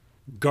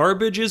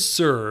Garbage is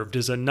Served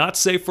is a not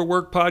safe for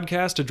work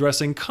podcast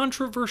addressing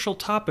controversial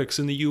topics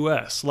in the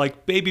US,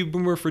 like baby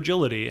boomer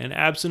fragility and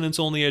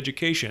abstinence-only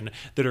education,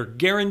 that are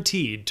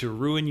guaranteed to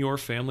ruin your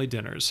family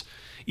dinners.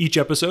 Each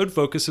episode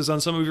focuses on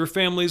some of your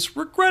family's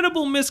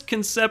regrettable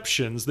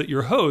misconceptions that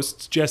your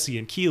hosts, Jesse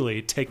and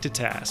Keely, take to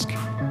task.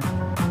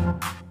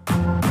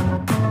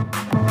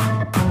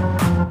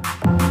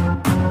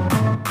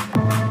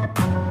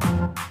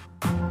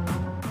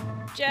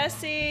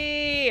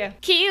 Jesse!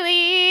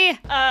 Keely!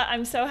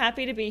 I'm so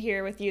happy to be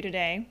here with you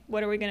today.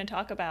 What are we going to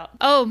talk about?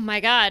 Oh my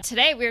god,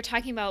 today we are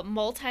talking about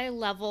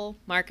multi-level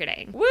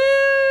marketing.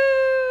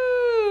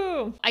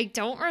 Woo! I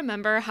don't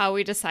remember how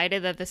we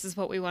decided that this is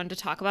what we wanted to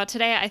talk about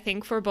today. I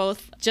think we're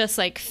both just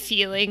like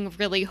feeling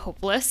really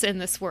hopeless in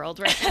this world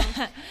right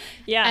now.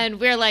 Yeah. And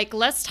we're like,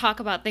 let's talk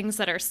about things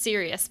that are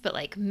serious, but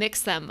like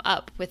mix them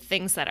up with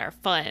things that are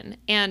fun.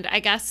 And I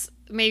guess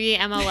maybe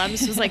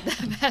MLMs was like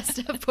the best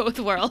of both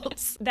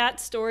worlds. That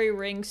story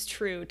rings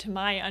true to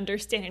my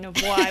understanding of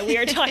why we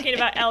are talking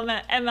about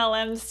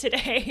MLMs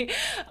today.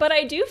 But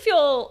I did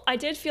feel a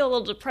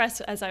little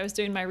depressed as I was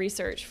doing my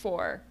research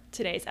for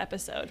today's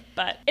episode.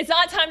 But it's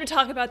not time to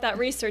talk about that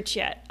research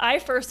yet. I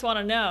first want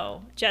to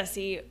know,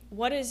 Jesse,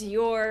 what is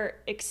your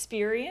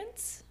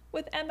experience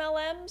with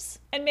MLMs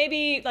and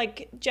maybe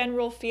like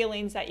general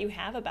feelings that you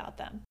have about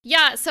them?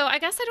 Yeah, so I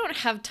guess I don't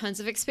have tons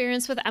of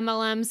experience with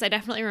MLMs. I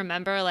definitely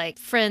remember like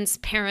friends'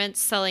 parents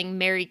selling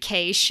Mary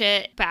Kay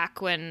shit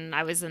back when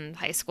I was in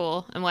high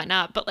school and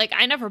whatnot, but like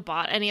I never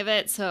bought any of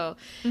it, so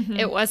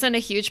it wasn't a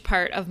huge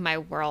part of my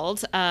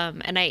world.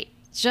 And I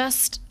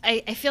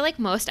feel like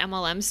most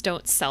MLMs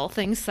don't sell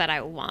things that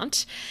I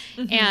want.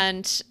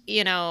 And,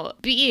 you know,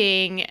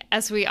 being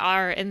as we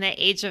are in the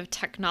age of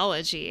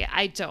technology,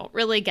 I don't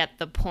really get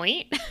the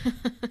point.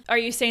 Are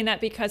you saying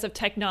that because of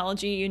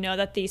technology, you know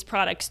that these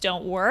products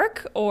don't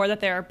work or that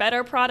there are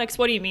better products?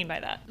 What do you mean by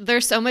that?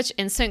 There's so much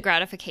instant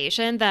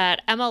gratification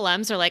that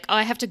MLMs are like, oh,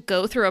 I have to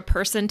go through a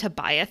person to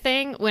buy a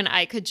thing when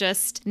I could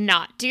just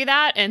not do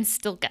that and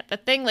still get the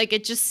thing. Like,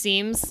 it just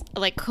seems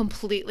like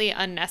completely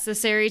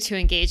unnecessary to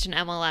engage in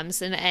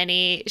MLMs in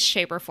any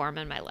shape or form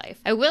in my life.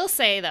 I will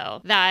say,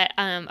 though, that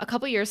a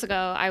couple years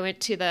ago, I went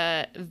to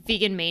the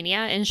Vegan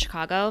Mania in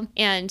Chicago,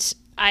 and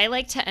I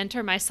like to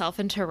enter myself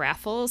into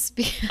raffles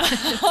because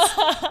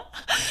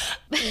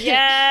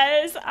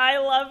yes, I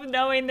love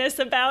knowing this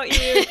about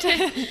you.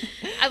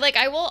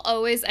 I will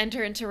always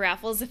enter into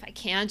raffles if I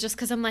can, just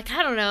because I'm like,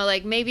 I don't know,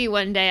 like maybe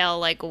one day I'll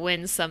like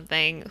win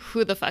something.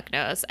 Who the fuck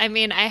knows? I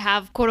mean, I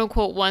have quote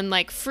unquote won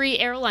like free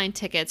airline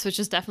tickets, which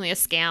is definitely a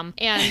scam.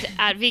 And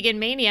at Vegan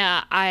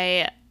Mania,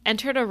 I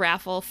entered a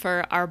raffle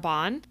for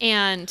Arbonne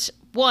and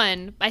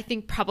won. I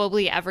think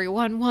probably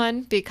everyone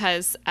won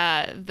because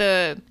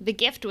the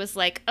gift was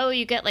like, oh,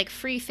 you get like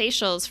free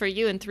facials for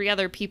you and 3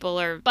 other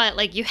people, but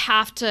like you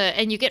have to,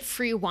 and you get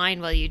free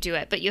wine while you do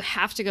it, but you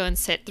have to go and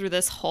sit through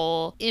this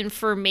whole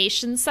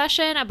information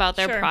session about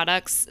their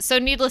products. So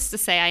needless to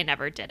say, I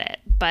never did it,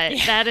 but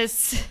that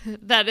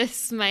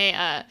is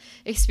my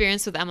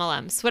experience with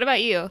MLMs. What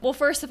about you? Well,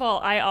 first of all,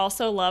 I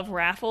also love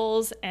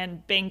raffles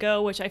and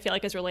bingo, which I feel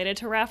like is related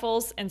to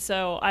raffles, and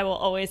so I will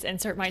always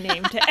insert my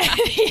name to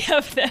any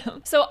of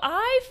them. So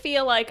I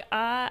feel like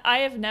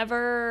I have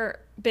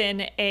never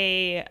been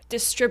a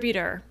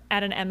distributor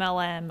at an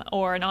MLM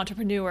or an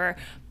entrepreneur,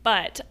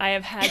 but I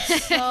have had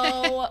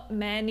so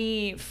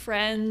many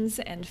friends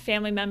and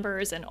family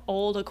members and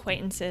old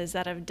acquaintances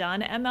that have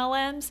done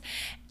MLMs.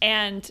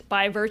 And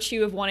by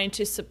virtue of wanting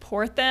to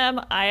support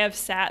them, I have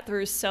sat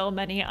through so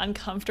many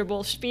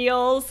uncomfortable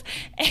spiels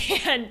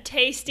and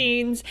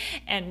tastings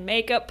and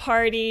makeup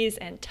parties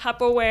and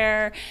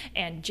Tupperware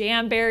and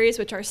jamberries,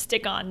 which are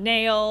stick-on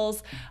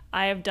nails.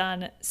 I have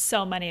done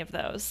so many of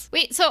those.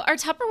 Wait, so are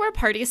Tupperware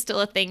parties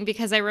still a thing?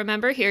 Because I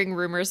remember hearing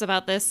rumors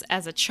about this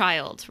as a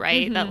child,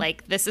 right? That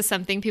like this is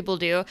something people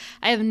do.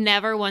 I have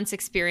never once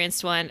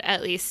experienced one,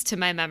 at least to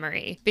my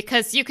memory,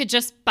 because you could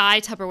just buy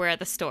Tupperware at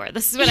the store.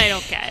 This is what I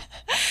don't get.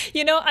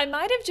 You know, I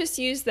might have just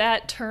used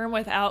that term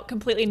without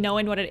completely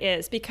knowing what it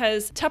is,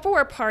 because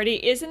Tupperware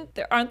party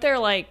aren't there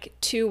like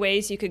 2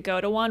 ways you could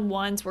go to one?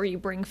 One's where you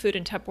bring food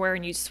in Tupperware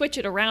and you switch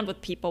it around with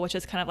people, which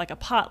is kind of like a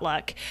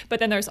potluck. But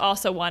then there's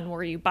also one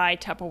where you buy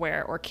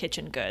Tupperware or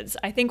kitchen goods.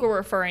 I think we're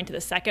referring to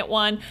the second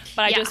one,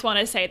 but I just want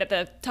to say that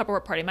the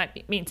Tupperware party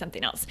might mean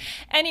something else.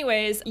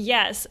 Anyways,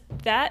 yes,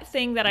 that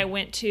thing that I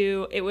went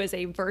to, it was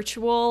a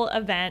virtual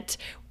event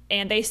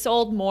and they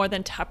sold more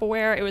than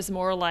Tupperware. It was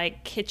more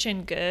like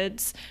kitchen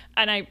goods.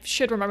 And I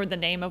should remember the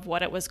name of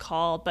what it was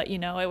called, but, you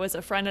know, it was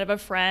a friend of a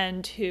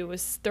friend who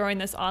was throwing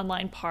this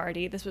online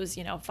party. This was,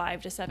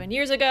 5 to 7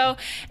 years ago.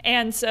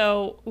 And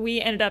so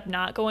we ended up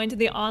not going to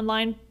the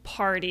online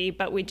party,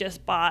 but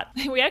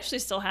we actually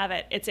still have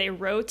it. It's a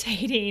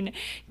rotating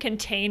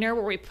container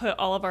where we put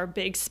all of our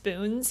big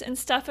spoons and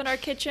stuff in our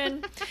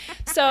kitchen.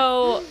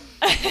 So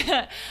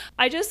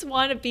I just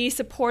want to be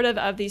supportive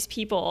of these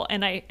people.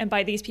 And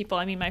by these people,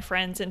 I mean my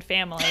friends and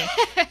family.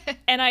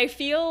 And I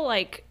feel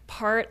like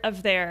part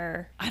of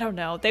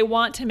they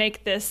want to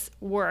make this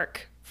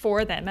work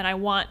for them and I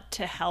want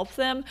to help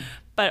them.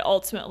 But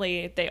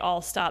ultimately, they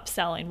all stop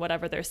selling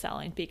whatever they're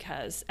selling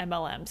because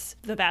MLMs,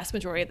 the vast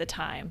majority of the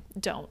time,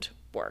 don't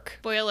work.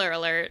 Spoiler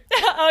alert.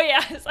 Oh,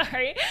 yeah,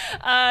 sorry.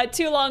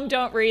 Too long,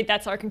 don't read.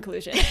 That's our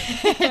conclusion.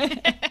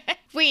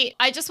 Wait,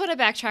 I just want to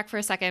backtrack for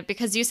a second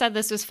because you said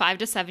this was 5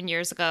 to 7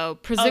 years ago.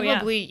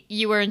 Presumably,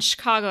 you were in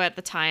Chicago at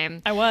the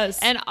time. I was.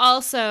 And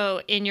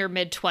also in your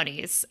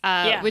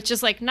mid-20s, which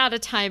is like not a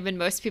time when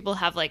most people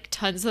have like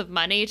tons of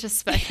money to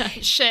spend on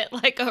shit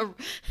like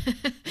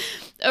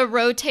a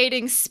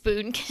rotating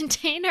spoon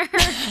container.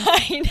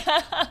 I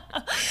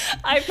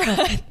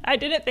know. I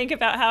didn't think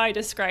about how I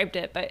described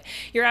it, but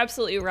you're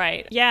absolutely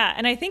right. Yeah,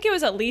 and I think it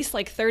was at least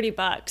like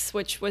 $30,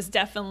 which was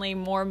definitely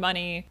more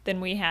money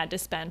than we had to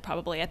spend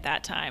probably at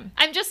that time.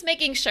 I'm just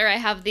making sure I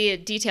have the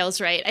details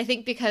right. I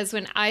think because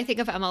when I think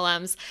of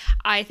MLMs,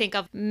 I think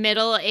of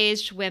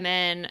middle-aged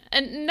women,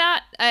 and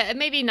not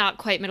maybe not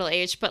quite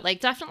middle-aged, but like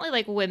definitely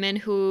like women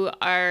who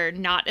are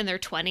not in their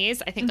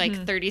 20s. I think like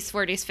 30s,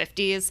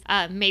 40s,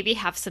 50s, maybe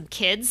have some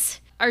kids,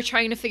 are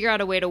trying to figure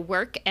out a way to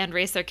work and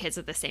raise their kids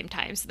at the same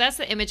time. So that's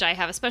the image I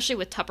have, especially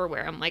with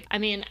Tupperware. I'm like, I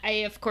mean, I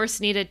of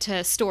course needed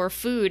to store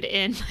food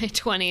in my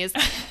 20s,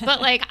 but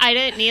like I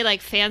didn't need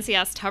like fancy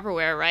ass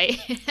Tupperware, right?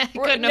 I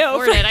couldn't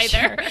afford it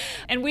either. Sure.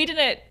 And we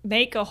didn't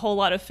make a whole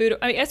lot of food.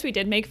 I guess we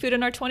did make food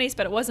in our 20s,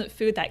 but it wasn't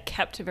food that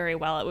kept very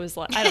well. It was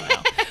like, I don't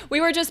know.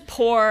 We were just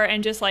poor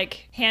and just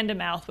like hand to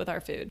mouth with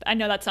our food. I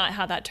know that's not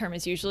how that term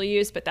is usually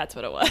used, but that's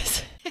what it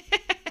was.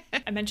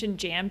 I mentioned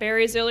jam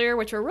berries earlier,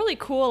 which were really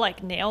cool,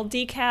 like nail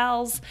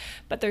decals,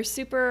 but they're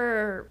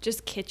super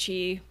just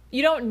kitschy.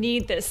 You don't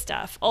need this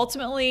stuff.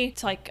 Ultimately,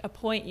 it's like a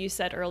point you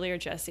said earlier,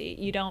 Jesse,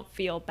 you don't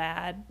feel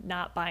bad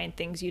not buying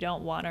things you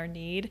don't want or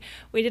need.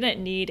 We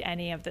didn't need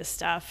any of this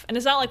stuff. And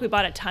it's not like we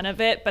bought a ton of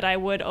it, but I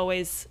would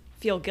always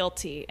feel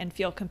guilty and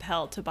feel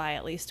compelled to buy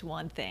at least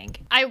one thing.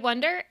 I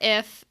wonder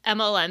if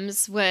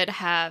MLMs would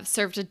have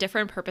served a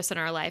different purpose in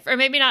our life, or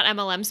maybe not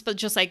MLMs, but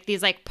just like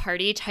these like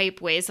party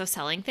type ways of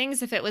selling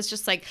things. If it was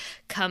just like,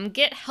 come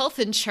get health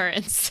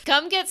insurance,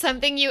 come get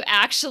something you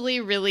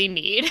actually really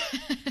need.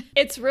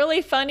 It's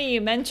really funny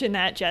you mentioned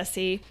that,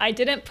 Jesse. I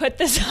didn't put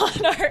this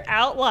on our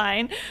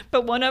outline,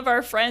 but one of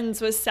our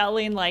friends was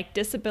selling like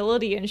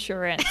disability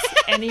insurance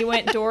and he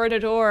went door to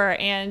door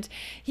and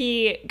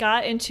he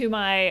got into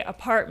my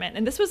apartment.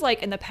 And this was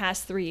like in the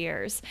past 3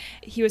 years.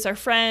 He was our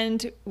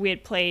friend. We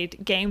had played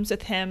games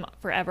with him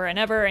forever and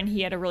ever, and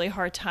he had a really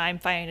hard time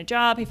finding a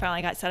job. He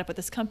finally got set up with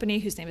this company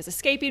whose name is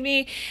escaping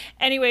me.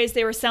 Anyways,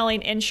 they were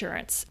selling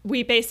insurance.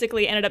 We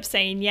basically ended up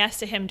saying yes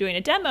to him doing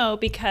a demo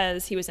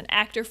because he was an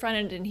actor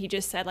friend, and he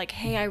just said like,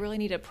 hey, I really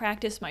need to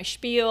practice my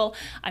spiel.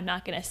 I'm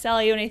not going to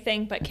sell you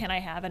anything, but can I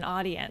have an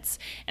audience?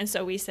 And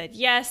so we said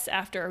yes.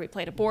 After we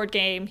played a board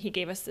game, he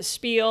gave us the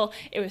spiel.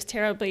 It was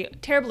terribly,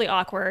 terribly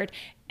awkward.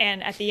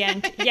 And at the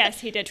end, yes,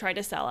 he did try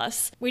to sell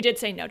us. We did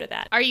say no to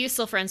that. Are you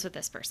still friends with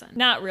this person?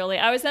 Not really.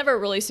 I was never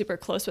really super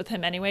close with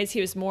him anyways.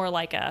 He was more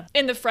like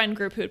in the friend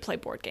group who would play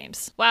board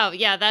games. Wow.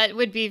 Yeah, that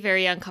would be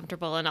very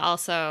uncomfortable. And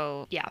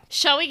also, yeah.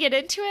 Shall we get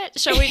into it?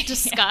 Shall we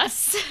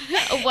discuss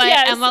what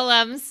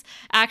MLMs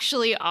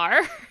actually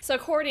are? So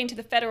according to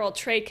the Federal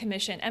Trade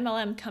Commission,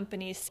 MLM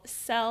companies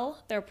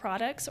sell their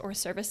products or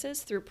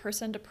services through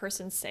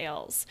person-to-person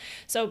sales.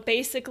 So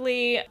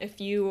basically,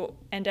 if you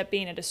end up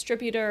being a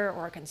distributor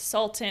or a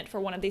consultant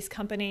for one of these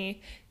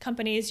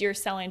companies, you're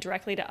selling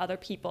directly to other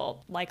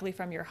people, likely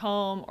from your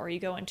home, or you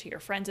go into your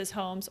friends'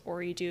 homes,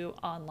 or you do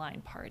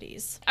online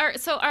parties.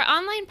 So are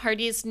online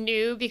parties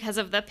new because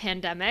of the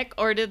pandemic,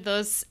 or did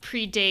those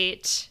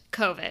predate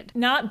COVID?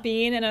 Not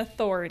being an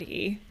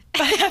authority,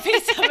 but having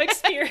some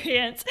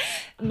experience,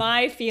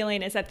 my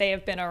feeling is that they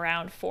have been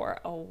around for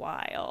a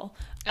while.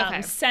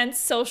 Okay. Since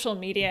social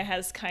media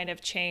has kind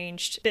of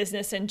changed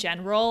business in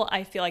general,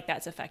 I feel like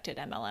that's affected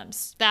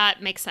MLMs.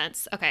 That makes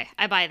sense. Okay,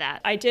 I buy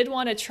that. I did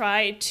want to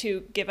try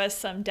to give us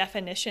some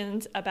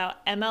definitions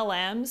about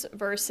MLMs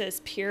versus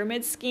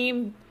pyramid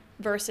scheme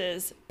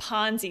versus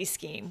Ponzi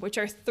scheme, which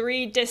are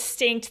 3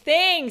 distinct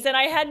things. And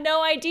I had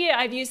no idea.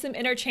 I've used them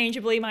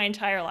interchangeably my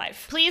entire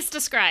life. Please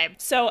describe.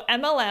 So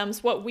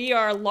MLMs, what we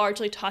are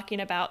largely talking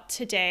about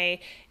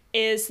today,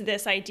 is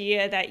this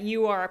idea that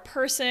you are a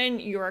person,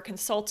 you're a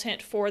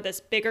consultant for this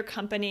bigger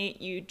company,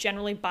 you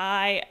generally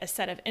buy a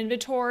set of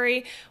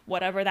inventory,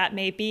 whatever that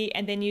may be,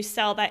 and then you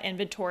sell that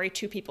inventory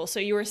to people.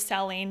 So you are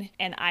selling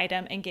an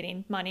item and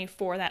getting money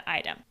for that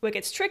item. What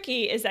gets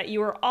tricky is that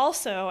you are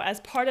also,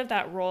 as part of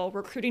that role,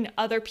 recruiting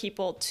other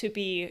people to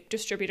be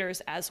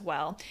distributors as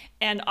well.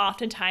 And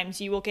oftentimes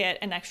you will get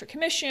an extra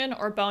commission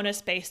or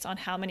bonus based on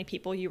how many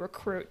people you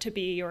recruit to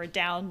be your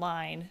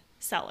downline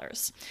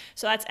sellers.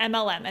 So that's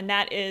MLM, and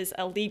that is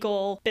a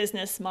legal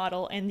business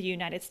model in the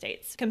United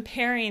States.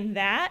 Comparing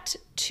that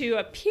to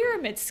a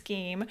pyramid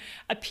scheme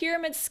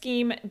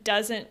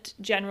doesn't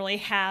generally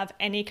have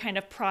any kind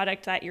of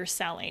product that you're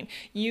selling.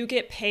 You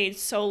get paid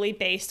solely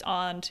based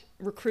on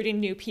recruiting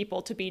new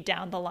people to be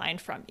down the line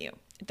from you.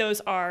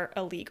 Those are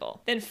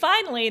illegal. Then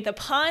finally, the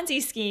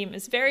Ponzi scheme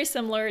is very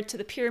similar to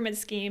the pyramid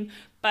scheme,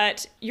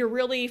 but you're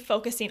really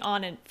focusing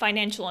on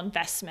financial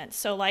investments.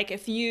 So like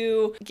if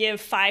you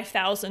give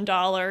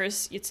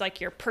 $5,000, it's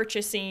like you're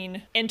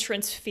purchasing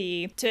entrance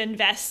fee to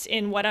invest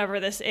in whatever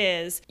this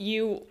is.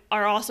 You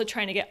are also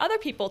trying to get other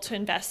people to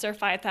invest their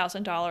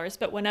 $5,000,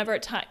 but whenever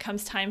it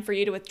comes time for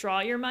you to withdraw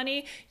your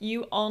money,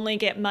 you only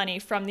get money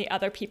from the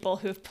other people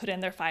who've put in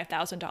their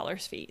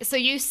 $5,000 fee. So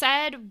you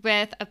said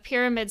with a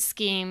pyramid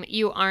scheme,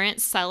 you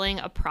aren't selling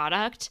a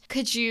product.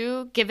 Could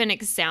you give an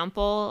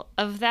example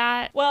of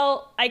that?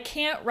 Well, I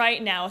can't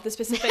right now with a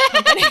specific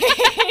company.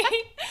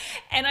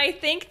 And I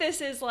think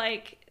this is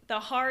like the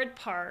hard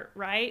part,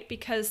 right?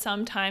 Because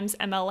sometimes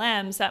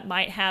MLMs that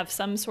might have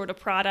some sort of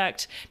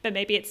product, but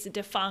maybe it's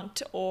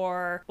defunct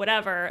or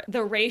whatever,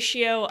 the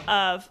ratio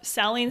of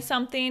selling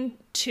something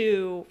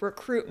to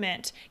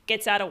recruitment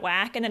gets out of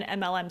whack, and then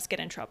MLMs get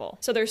in trouble.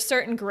 So there's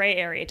certain gray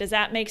area. Does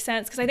that make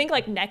sense? Because I think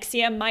like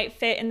Nexium might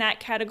fit in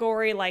that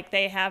category. Like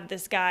they have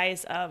this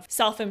guise of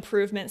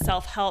self-improvement,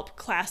 self-help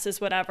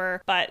classes,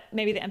 whatever, but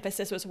maybe the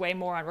emphasis was way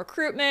more on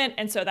recruitment.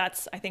 And so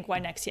that's, I think, why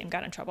Nexium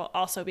got in trouble,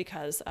 also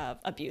because of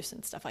abuse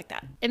and stuff like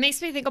that. It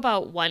makes me think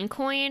about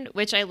OneCoin,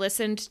 which I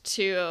listened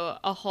to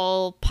a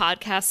whole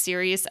podcast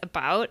series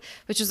about,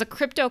 which was a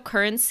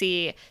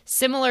cryptocurrency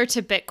similar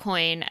to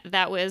Bitcoin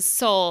that was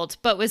sold,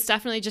 but was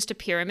definitely just a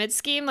pyramid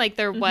scheme. Like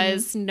there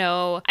was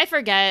no, I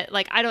forget,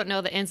 like I don't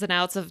know the ins and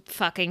outs of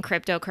fucking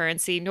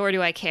cryptocurrency, nor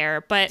do I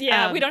care. But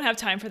yeah, we don't have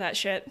time for that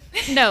shit.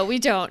 No, we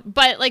don't.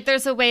 But like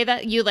there's a way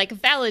that you like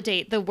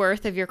validate the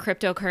worth of your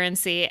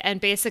cryptocurrency. And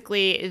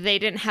basically they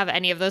didn't have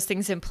any of those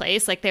things in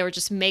place. Like they were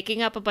just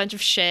making up a bunch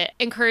of shit,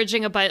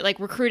 encouraging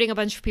recruiting a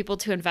bunch of people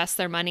to invest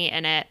their money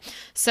in it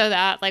so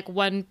that like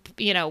one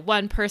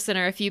person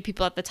or a few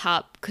people at the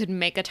top could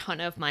make a ton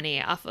of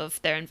money off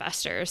of their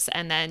investors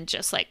and then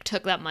just like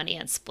took that money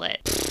and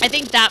split. I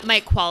think that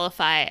might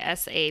qualify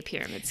as a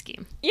pyramid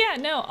scheme. Yeah,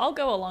 no, I'll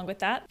go along with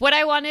that. What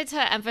I wanted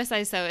to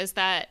emphasize though is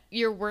that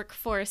your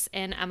workforce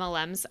in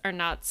MLMs are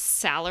not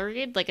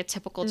salaried like a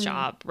typical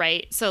job,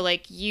 right? So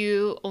like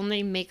you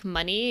only make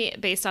money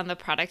based on the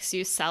products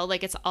you sell.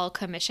 Like it's all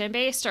commission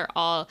based or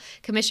all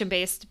commission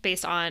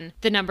based on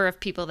the number of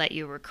people that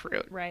you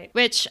recruit. Right.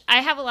 Which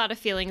I have a lot of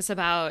feelings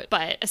about,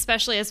 but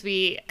especially as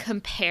we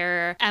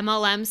compare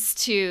MLMs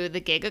to the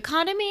gig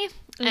economy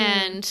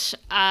and,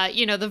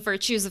 the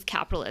virtues of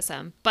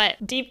capitalism.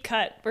 But deep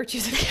cut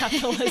virtues of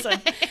capitalism.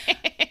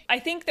 I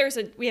think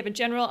we have a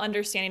general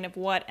understanding of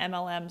what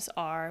MLMs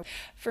are.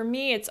 For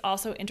me, it's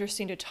also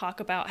interesting to talk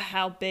about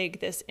how big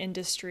this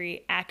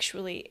industry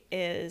actually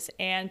is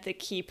and the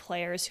key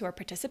players who are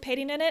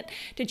participating in it.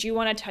 Did you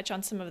want to touch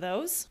on some of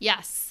those?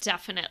 Yes,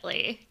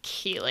 definitely.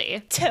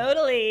 Keely.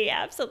 Totally.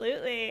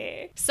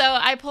 Absolutely. So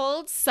I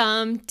pulled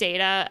some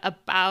data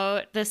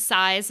about the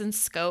size and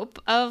scope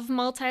of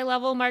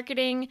multi-level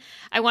marketing.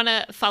 I want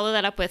to follow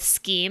that up with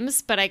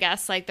schemes, but I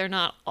guess like they're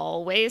not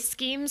always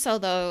schemes,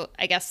 although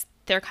I guess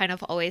they're kind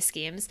of always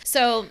schemes.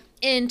 So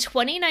in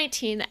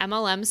 2019,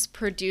 MLMs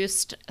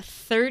produced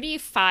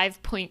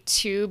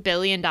 $35.2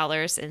 billion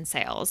in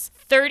sales.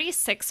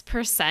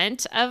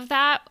 36% of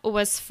that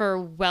was for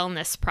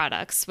wellness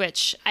products,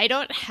 which I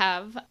don't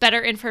have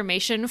better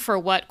information for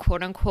what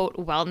quote unquote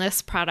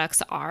wellness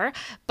products are,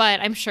 but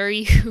I'm sure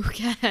you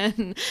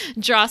can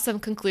draw some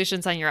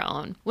conclusions on your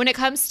own. When it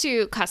comes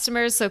to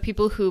customers, so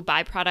people who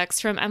buy products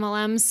from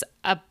MLMs,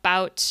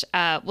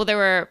 there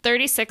were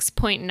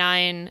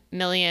 36.9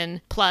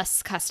 million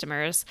plus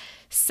customers.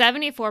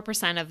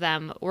 74% of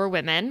them were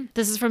women.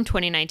 This is from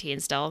 2019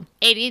 still.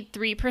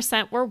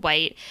 83% were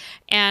white,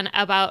 and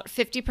about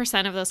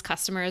 50% of those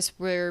customers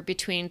were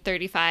between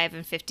 35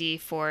 and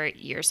 54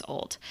 years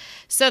old.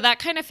 So that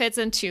kind of fits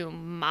into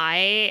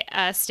my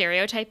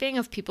stereotyping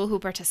of people who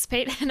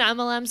participate in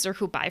MLMs or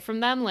who buy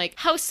from them, like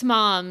house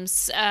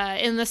moms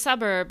in the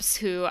suburbs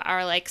who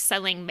are like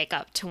selling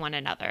makeup to one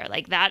another.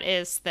 Like that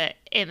is the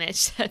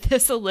image that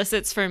this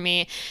elicits for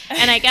me.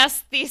 And I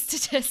guess these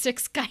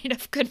statistics kind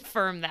of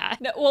confirm that.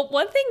 No, well,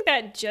 one thing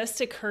that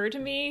just occurred to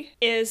me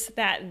is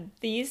that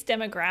these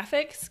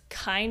demographics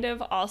kind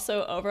of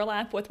also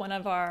overlap with one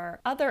of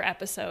our other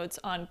episodes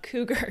on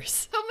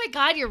cougars. Oh my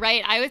God, you're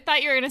right. I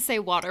thought you were going to say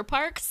water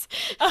parks.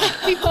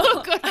 People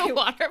who go to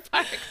water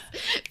parks.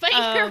 But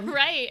you're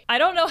right. I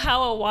don't know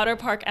how a water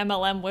park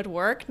MLM would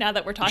work now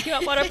that we're talking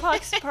about water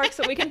parks,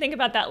 but we can think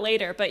about that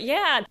later. But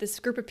yeah, this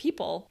group of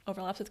people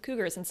overlaps with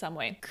cougars in some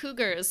way.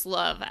 Cougars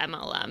love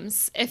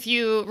MLMs. If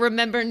you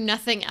remember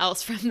nothing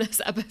else from this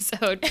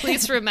episode,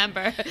 please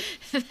remember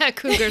that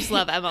cougars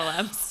love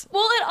MLMs.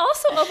 Well, it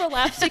also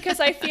overlaps because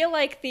I feel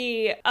like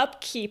the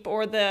upkeep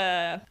or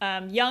the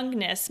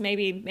youngness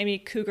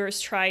maybe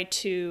cougars try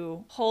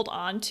to hold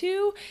on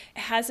to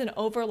has an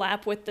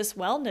overlap with this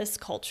wellness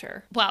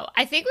culture. Wow,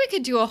 I think we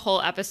could do a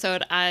whole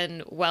episode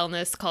on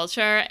wellness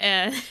culture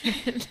and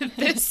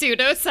the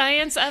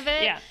pseudoscience of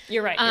it. Yeah,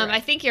 you're right. I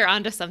think you're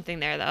onto something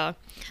there, though.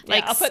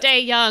 Like,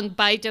 stay young,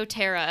 buy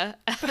doTERRA.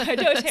 Buy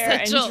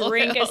doTERRA and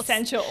drink oils.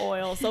 essential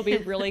oils. They'll be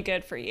really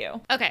good for you.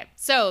 Okay,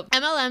 so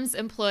MLMs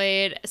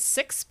employed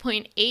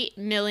 6.8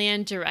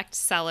 million direct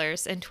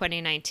sellers in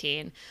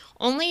 2019.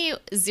 Only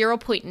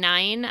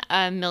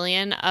 0.9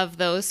 million of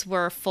those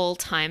were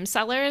full-time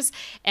sellers,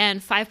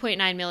 and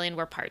 5.9 million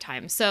were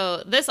part-time.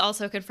 So this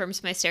also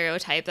confirms my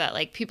stereotype that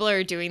like people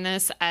are doing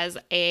this as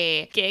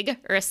a gig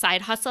or a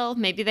side hustle.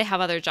 Maybe they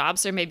have other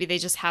jobs, or maybe they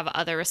just have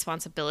other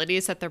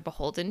responsibilities that they're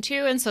beholden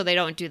to, and so they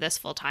don't do this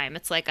full-time.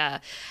 It's like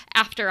a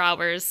after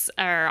hours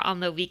or on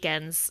the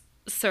weekends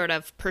sort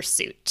of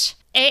pursuit.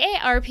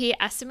 AARP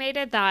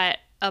estimated that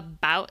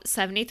about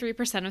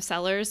 73% of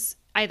sellers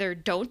either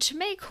don't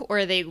make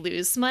or they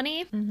lose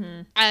money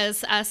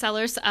as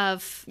sellers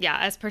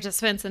as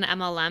participants in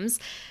MLMs.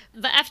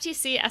 The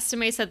FTC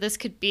estimates that this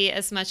could be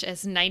as much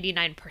as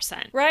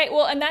 99%. Right.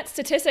 Well, and that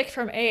statistic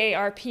from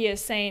AARP is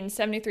saying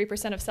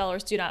 73% of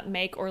sellers do not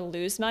make or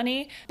lose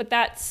money, but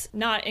that's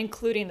not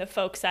including the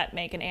folks that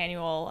make an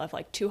annual of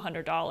like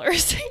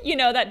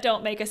 $200, that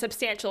don't make a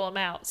substantial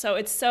amount. So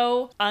it's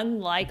so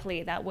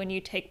unlikely that when you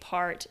take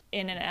part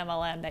in an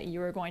MLM that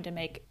you are going to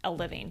make a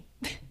living.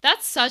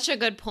 That's such a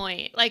good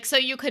point. Like, so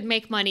you could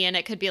make money and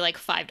it could be like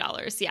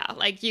 $5. Yeah.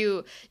 Like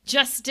you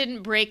just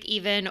didn't break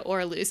even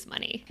or lose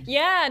money.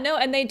 Yeah, no.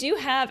 And they do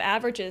have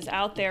averages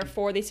out there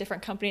for these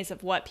different companies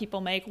of what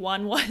people make.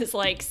 One was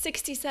like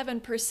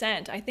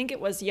 67%. I think it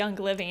was Young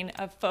Living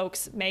of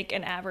folks make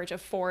an average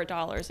of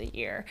 $4 a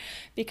year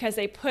because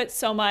they put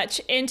so much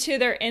into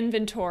their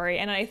inventory.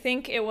 And I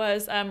think it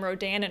was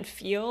Rodan and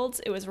Fields.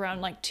 It was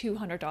around like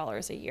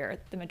 $200 a year,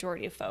 the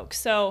majority of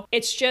folks. So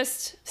it's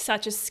just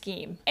such a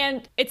scheme. And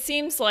it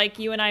seems like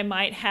you and I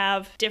might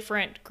have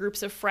different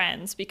groups of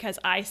friends because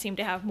I seem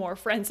to have more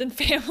friends and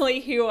family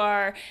who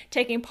are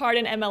taking part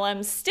in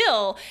MLMs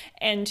still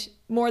and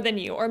more than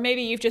you. Or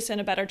maybe you've just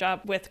done a better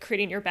job with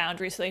creating your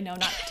boundaries so they know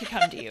not to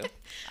come to you.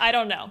 I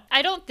don't know.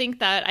 I don't think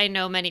that I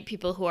know many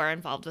people who are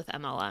involved with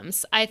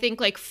MLMs. I think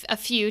like a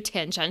few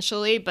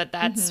tangentially, but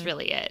that's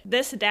really it.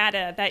 This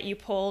data that you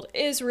pulled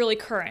is really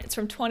current. It's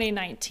from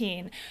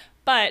 2019.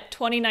 But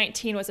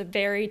 2019 was a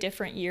very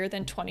different year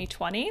than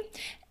 2020.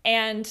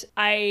 And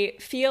I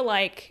feel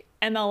like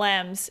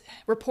MLMs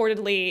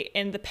reportedly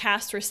in the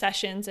past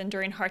recessions and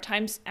during hard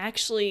times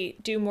actually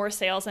do more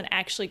sales and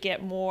actually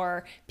get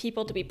more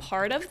people to be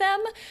part of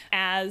them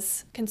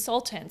as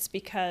consultants,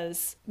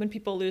 because when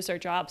people lose their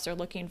jobs, they're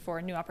looking for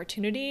a new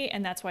opportunity.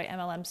 And that's why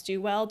MLMs do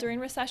well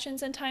during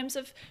recessions and times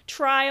of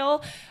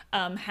trial,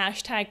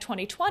 hashtag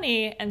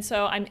 2020. And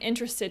so I'm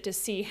interested to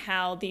see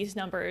how these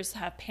numbers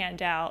have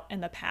panned out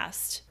in the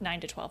past 9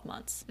 to 12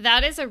 months.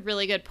 That is a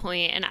really good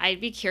point. And I'd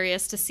be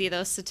curious to see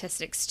those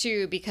statistics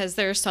too, because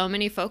there are so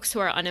many folks who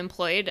are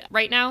unemployed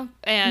right now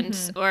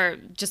and or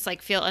just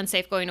like feel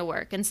unsafe going to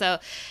work. And so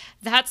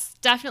that's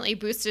definitely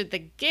boosted the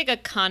gig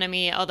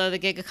economy, although the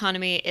gig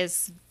economy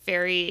is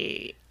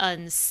very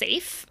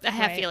unsafe. I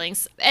have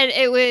feelings. And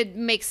it would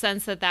make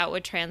sense that that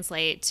would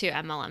translate to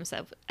MLMs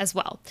as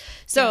well.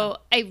 So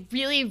I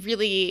really,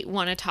 really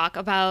want to talk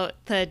about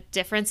the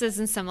differences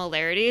and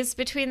similarities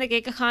between the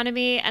gig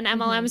economy and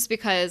MLMs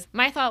because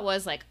my thought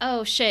was like,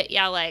 oh shit,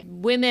 yeah, like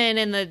women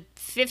in the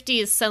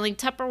 50s selling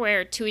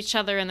Tupperware to each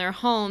other in their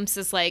homes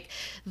is like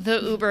the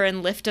Uber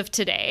and Lyft of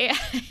today.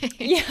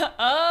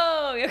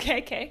 Oh,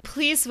 okay.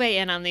 Please weigh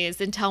in on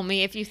these and tell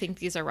me if you think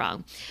these are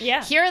wrong.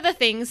 Yeah. Here are the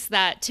things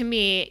that, to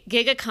me,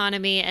 gig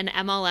economy and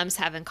MLMs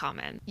have in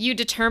common. You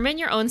determine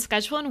your own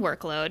schedule and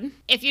workload.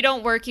 If you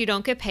don't work, you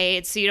don't get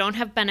paid. So you don't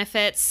have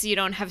benefits. You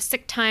don't have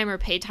sick time or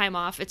paid time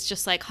off. It's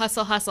just like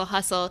hustle, hustle,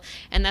 hustle.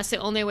 And that's the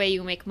only way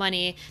you make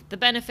money. The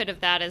benefit of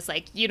that is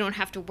like you don't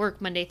have to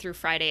work Monday through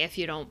Friday if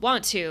you don't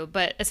want to.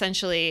 But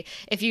essentially,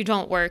 if you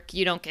don't work,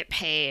 you don't get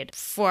paid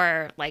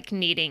for like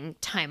needing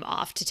time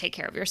off to take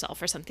care of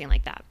yourself or something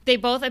like that. They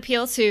both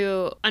appeal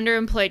to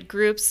underemployed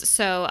groups.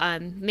 So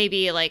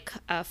maybe like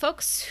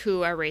folks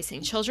who are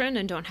raising children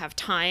and don't have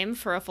time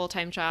for a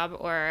full-time job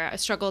or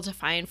struggle to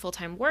find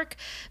full-time work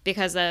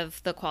because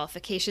of the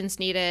qualifications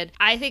needed.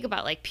 I think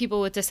about like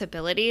people with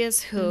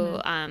disabilities who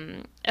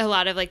a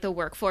lot of like the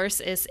workforce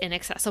is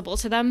inaccessible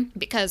to them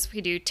because we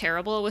do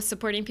terrible with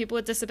supporting people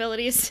with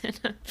disabilities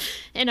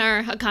in our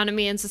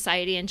economy and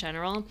society in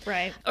general.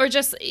 Right. Or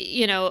just,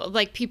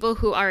 like people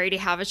who already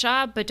have a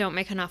job but don't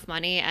make enough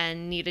money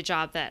and need a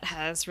job that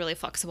has really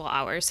flexible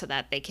hours so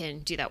that they can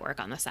do that work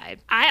on the side.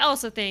 I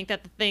also think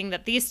that the thing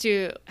that these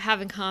two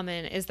have in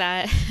common is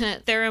that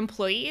their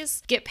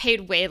employees get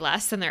paid way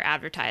less than they're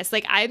advertised.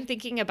 Like I'm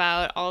thinking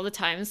about all the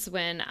times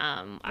when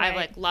I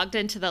like logged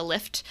into the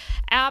Lyft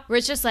app where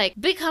it's just like,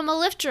 become a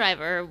Lyft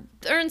driver,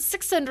 earn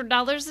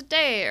 $600 a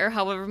day or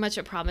however much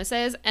it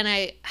promises. And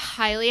I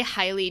highly,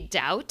 highly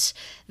doubt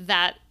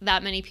that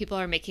many people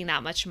are making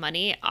that much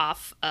money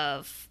off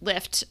of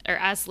Lyft or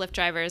as Lyft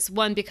drivers.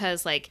 One,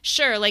 because like,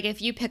 sure, like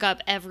if you pick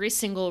up every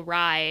single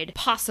ride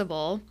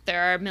possible,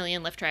 there are a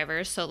million Lyft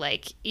drivers. So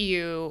like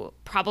you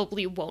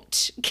probably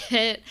won't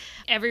get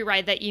every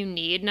ride that you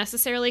need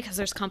necessarily because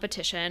there's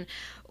competition.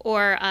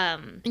 Or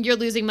you're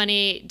losing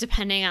money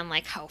depending on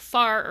like how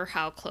far or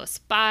how close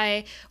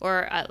by,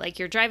 or like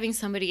you're driving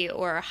somebody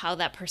or how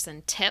that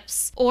person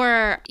tips,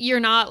 or you're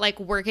not like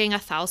working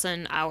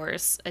 1,000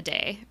 hours a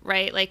day,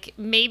 right? Like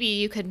maybe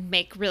you could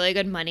make really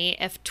good money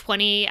if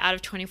 20 out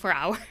of 24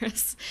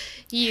 hours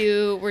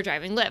you were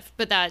driving Lyft,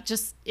 but that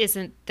just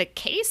isn't the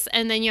case.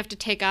 And then you have to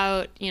take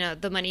out, you know,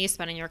 the money you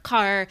spend on your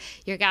car,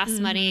 your gas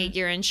money,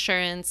 your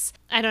insurance,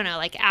 I don't know,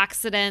 like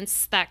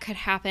accidents that could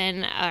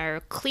happen,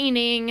 or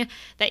cleaning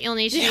that you'll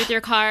need to do with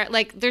your car.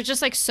 Like there's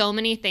just like so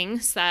many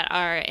things that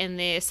are in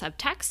the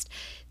subtext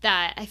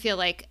that I feel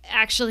like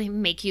actually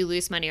make you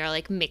lose money or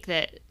like make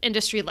the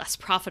industry less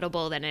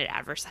profitable than it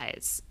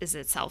advertises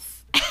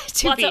itself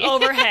to Lots be. of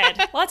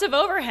overhead. Lots of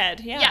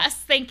overhead. Yeah. Yes,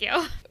 thank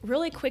you.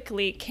 Really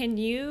quickly, can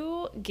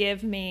you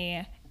give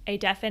me a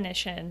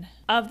definition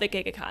of the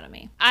gig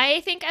economy?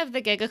 I think of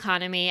the gig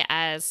economy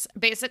as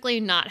basically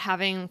not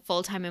having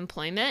full-time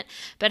employment,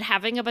 but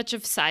having a bunch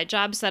of side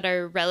jobs that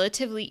are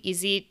relatively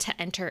easy to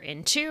enter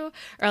into,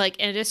 or like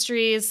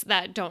industries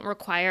that don't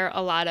require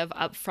a lot of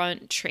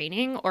upfront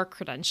training or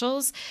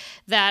credentials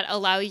that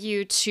allow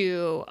you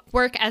to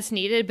work as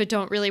needed, but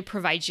don't really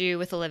provide you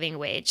with a living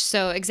wage.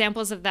 So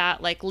examples of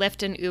that, like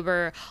Lyft and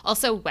Uber,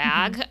 also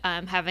WAG,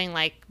 having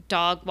like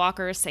dog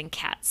walkers and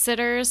cat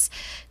sitters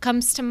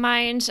comes to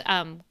mind.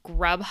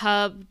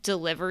 Grubhub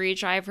delivery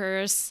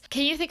drivers.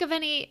 Can you think of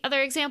any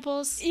other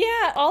examples?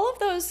 Yeah, all of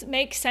those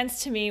make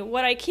sense to me.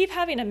 What I keep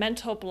having a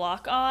mental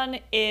block on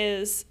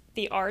is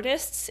the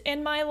artists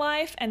in my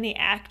life and the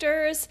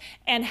actors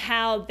and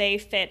how they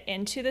fit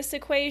into this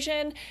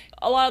equation.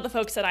 A lot of the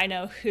folks that I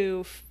know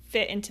who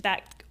fit into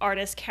that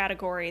artist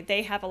category,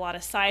 they have a lot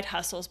of side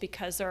hustles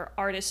because their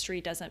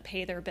artistry doesn't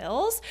pay their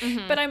bills.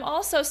 But I'm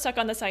also stuck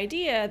on this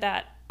idea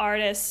that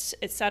artists,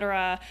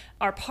 etc.,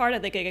 are part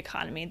of the gig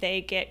economy.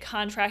 They get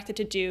contracted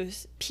to do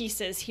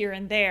pieces here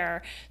and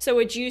there. So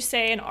would you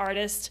say an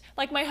artist,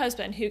 like my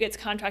husband, who gets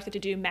contracted to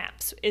do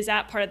maps, is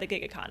that part of the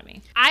gig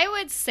economy? I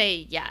would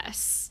say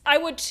yes. I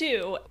would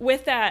too,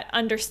 with that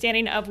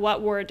understanding of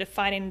what we're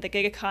defining the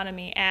gig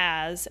economy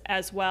as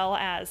well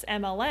as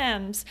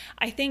MLMs.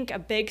 I think a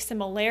big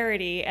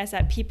similarity is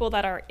that people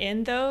that are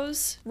in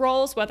those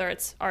roles, whether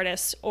it's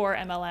artists or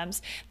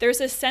MLMs,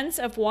 there's a sense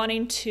of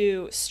wanting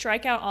to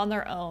strike out on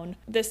their own,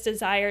 this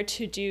desire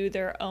to do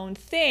their own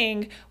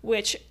thing,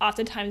 which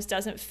oftentimes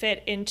doesn't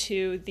fit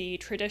into the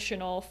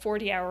traditional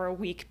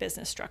 40-hour-a-week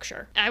business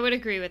structure. I would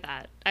agree with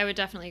that. I would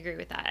definitely agree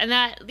with that. And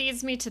that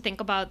leads me to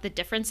think about the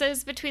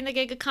differences between the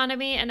gig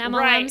economy and MLMs.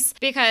 Right.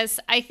 Because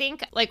I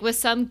think like with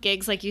some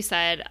gigs, like you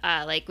said,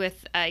 like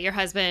with your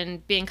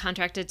husband being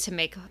contracted to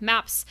make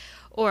maps,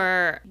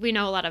 or we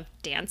know a lot of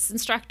dance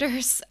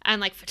instructors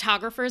and like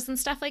photographers and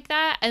stuff like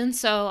that. And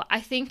so I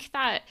think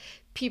that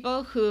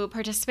people who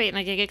participate in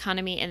the gig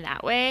economy in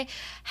that way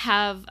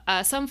have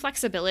some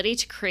flexibility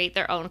to create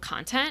their own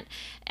content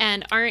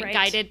and aren't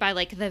guided by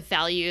like the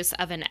values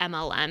of an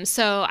MLM.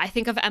 So I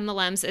think of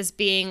MLMs as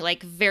being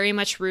like very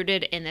much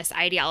rooted in this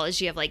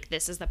ideology of like,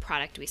 this is the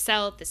product we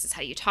sell. This is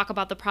how you talk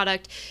about the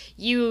product.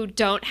 You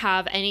don't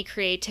have any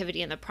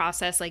creativity in the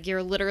process. Like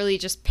you're literally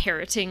just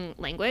parroting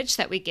language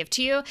that we give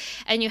to you,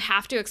 and you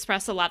have to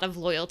express a lot of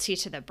loyalty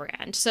to the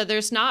brand. So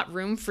there's not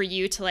room for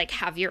you to like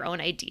have your own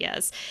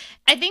ideas.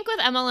 I think with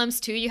MLMs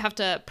too, you have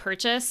to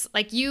purchase,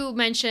 like you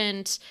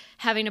mentioned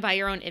having to buy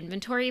your own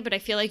inventory, but I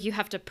feel like you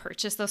have to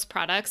purchase those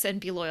products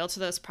and be loyal to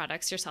those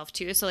products yourself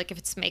too. So like if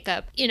it's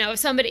makeup, you know,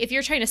 if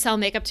you're trying to sell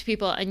makeup to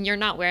people and you're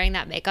not wearing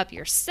that makeup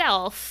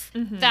yourself,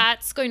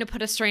 that's going to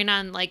put a strain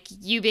on like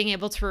you being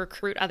able to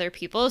recruit other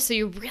people. So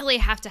you really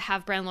have to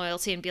have brand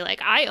loyalty and be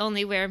like, I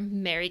only wear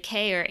Mary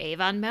Kay or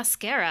Avon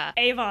mascara.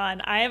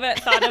 Avon. I haven't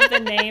thought of the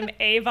name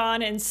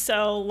Avon in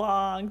so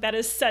long. That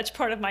is such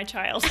part of my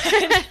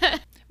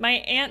childhood. My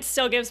aunt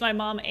still gives my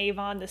mom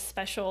Avon, the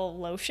special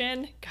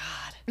lotion.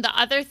 God. The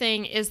other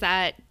thing is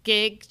that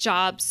gig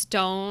jobs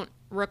don't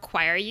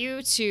require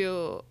you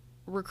to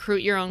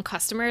recruit your own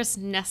customers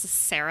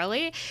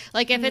necessarily.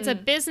 Like if it's a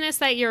business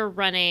that you're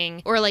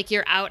running or like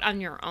you're out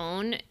on your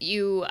own,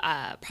 you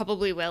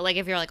probably will. Like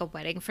if you're like a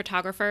wedding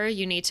photographer,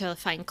 you need to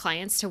find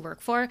clients to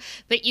work for,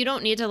 but you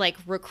don't need to like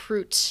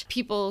recruit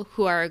people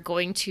who are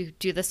going to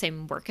do the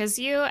same work as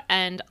you.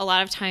 And a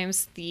lot of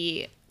times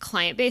the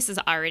client base is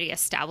already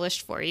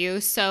established for you.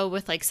 So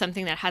with like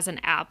something that has an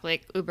app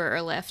like Uber or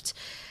Lyft,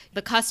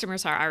 the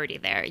customers are already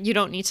there. You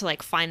don't need to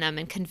like find them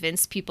and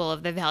convince people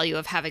of the value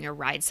of having a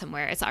ride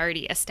somewhere. It's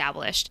already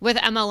established. With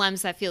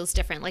MLMs, that feels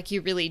different. Like you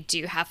really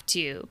do have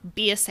to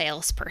be a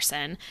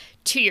salesperson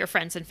to your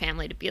friends and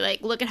family to be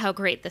like, look at how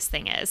great this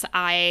thing is.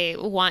 I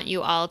want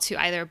you all to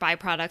either buy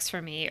products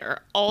from me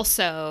or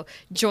also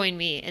join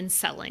me in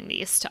selling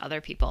these to other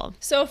people.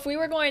 So if we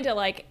were going to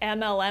like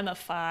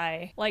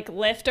MLMify, like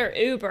Lyft or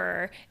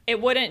Uber,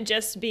 it wouldn't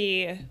just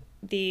be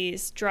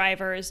these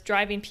drivers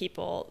driving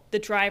people, the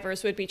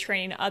drivers would be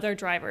training other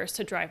drivers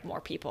to drive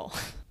more people.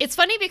 It's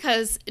funny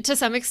because to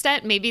some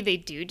extent, maybe they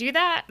do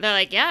that. They're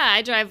like, yeah,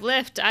 I drive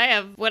Lyft. I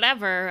have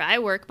whatever. I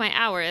work my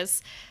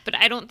hours. But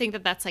I don't think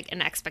that that's like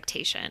an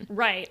expectation.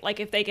 Right. Like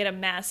if they get a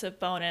massive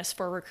bonus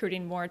for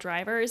recruiting more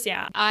drivers.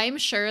 Yeah. I'm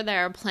sure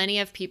there are plenty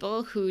of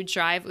people who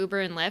drive Uber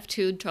and Lyft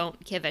who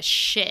don't give a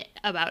shit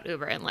about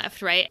Uber and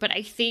Lyft, right? But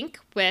I think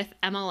with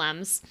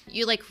MLMs,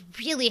 you like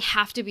really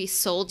have to be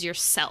sold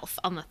yourself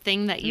on the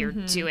thing that you're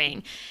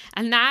doing.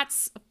 And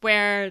that's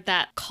where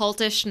that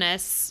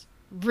cultishness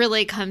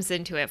really comes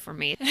into it for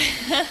me.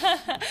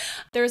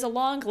 There's a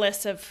long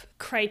list of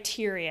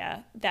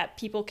criteria that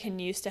people can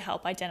use to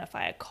help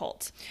identify a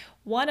cult.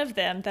 One of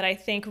them that I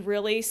think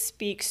really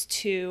speaks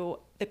to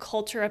the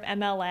culture of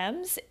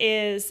MLMs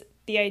is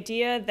the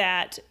idea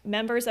that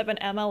members of an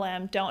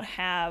MLM don't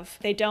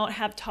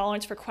have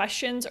tolerance for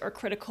questions or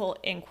critical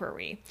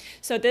inquiry.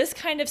 So this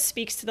kind of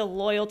speaks to the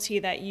loyalty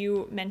that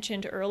you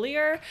mentioned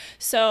earlier.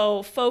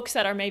 So folks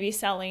that are maybe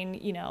selling,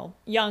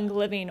 Young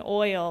Living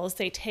oils,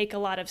 they take a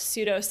lot of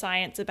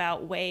pseudoscience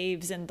about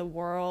waves in the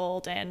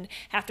world and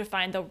have to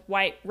find the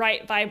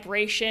right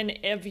vibration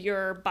of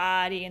your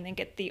body and then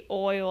get the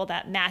oil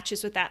that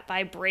matches with that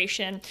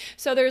vibration.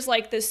 So there's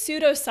like this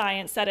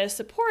pseudoscience that is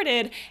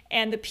supported,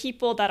 and the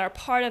people that are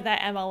part of that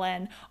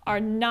MLM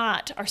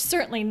are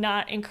certainly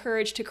not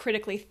encouraged to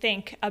critically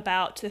think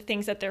about the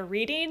things that they're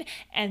reading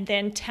and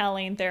then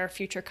telling their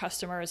future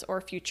customers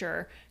or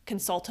future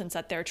consultants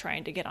that they're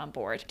trying to get on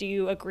board. Do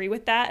you agree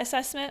with that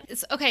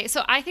assessment? Okay,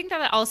 so I think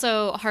that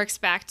also harks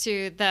back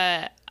to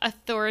the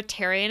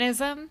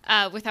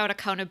authoritarianism without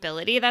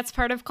accountability that's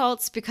part of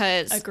cults,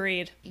 because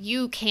Agreed.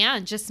 You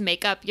can just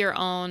make up your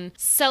own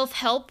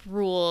self-help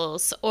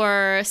rules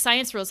or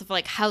science rules of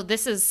like how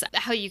this is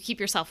how you keep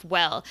yourself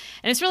well.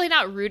 And it's really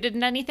not rooted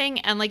in anything.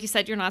 And like you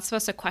said, you're not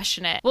supposed to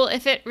question it. Well,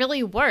 if it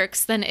really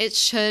works, then it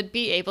should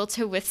be able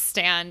to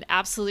withstand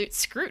absolute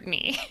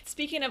scrutiny.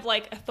 Speaking of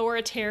like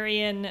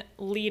authoritarian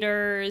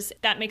leaders,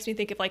 that makes me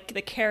think of like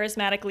the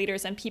charismatic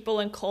leaders, and people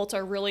in cults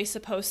are really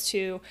supposed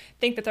to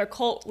think that their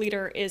cult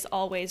leader is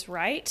always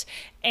right.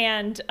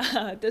 And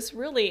this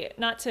really,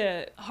 not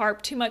to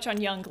harp too much on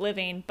Young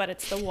Living, but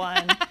it's the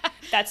one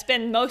that's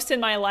been most in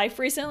my life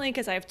recently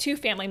because I have two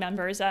family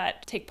members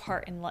that take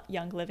part in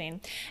Young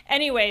Living.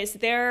 Anyways,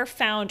 their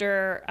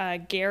founder,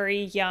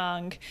 Cary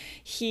Elwes,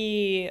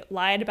 he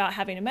lied about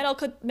having a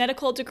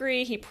medical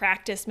degree. He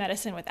practiced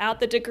medicine without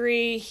the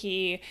degree.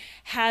 He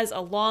has a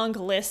long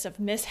list of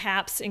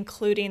mishaps,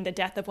 including the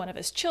death of one of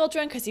his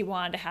children because he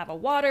wanted to have a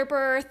water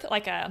birth,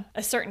 like a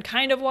certain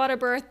kind of water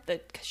birth.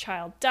 The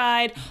child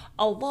died.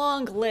 A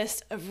long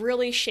list of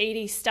really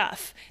shady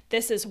stuff.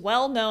 This is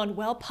well known,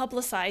 well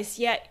publicized,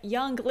 yet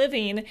Young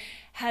Living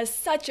has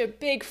such a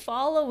big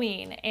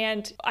following.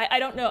 And I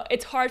don't know,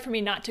 it's hard for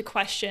me not to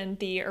question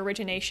the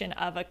origination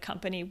of a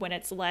company when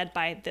it's led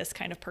by this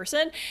kind of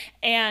person.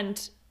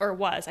 Or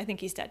was. I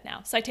think he's dead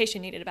now.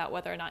 Citation needed about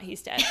whether or not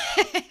he's dead.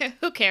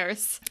 Who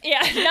cares?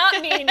 Yeah,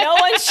 not me. No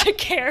one should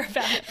care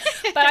about it.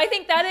 But I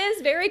think that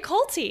is very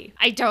culty.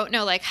 I don't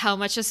know like how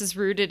much this is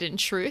rooted in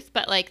truth,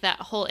 but like that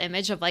whole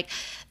image of like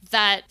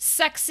that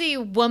sexy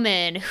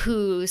woman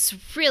who's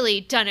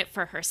really done it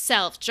for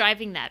herself,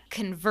 driving that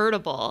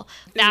convertible,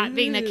 that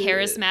being the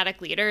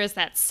charismatic leader is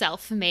that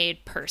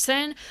self-made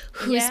person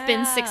who's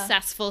been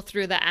successful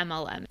through the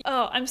MLM.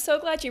 Oh, I'm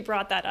so glad you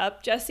brought that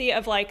up, Jesse,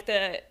 of like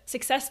the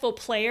successful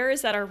players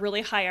that are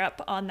really high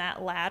up on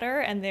that ladder,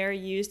 and they're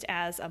used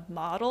as a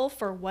model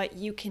for what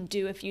you can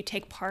do if you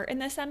take part in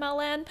this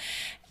MLM.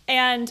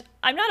 And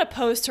I'm not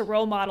opposed to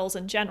role models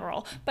in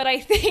general, but I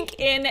think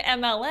in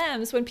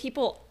MLMs, when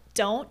people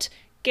don't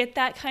get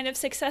that kind of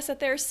success that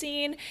they're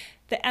seeing,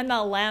 the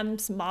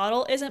MLM's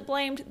model isn't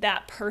blamed.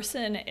 That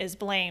person is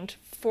blamed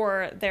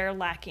for their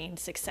lacking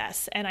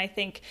success. And I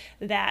think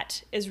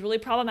that is really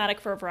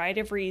problematic for a variety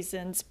of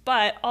reasons,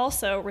 but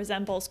also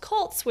resembles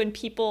cults when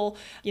people,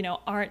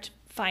 aren't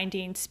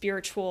finding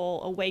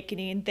spiritual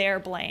awakening, they're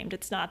blamed.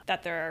 It's not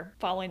that they're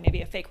following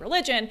maybe a fake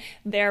religion,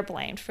 they're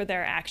blamed for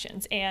their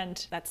actions.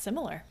 And that's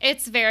similar.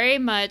 It's very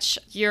much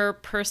your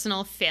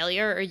personal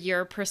failure or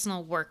your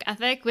personal work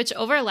ethic, which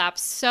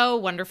overlaps so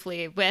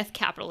wonderfully with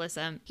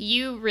capitalism.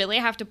 You really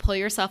have to pull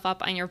yourself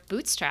up on your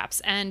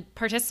bootstraps, and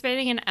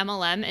participating in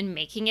MLM and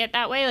making it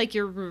that way, like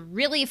you're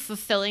really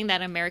fulfilling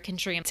that American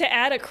dream. To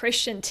add a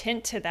Christian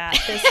tint to that,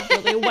 this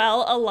really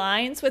well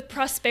aligns with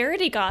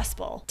prosperity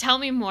gospel. Tell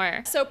me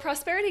more. So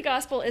prosperity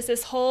gospel is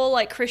this whole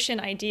like Christian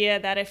idea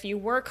that if you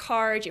work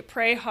hard, you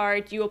pray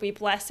hard, you will be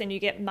blessed and you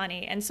get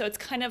money. And so it's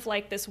kind of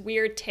like this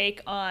weird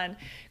take on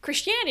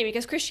Christianity,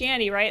 because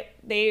Christianity, right,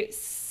 they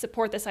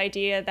support this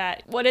idea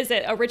that, what is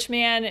it? A rich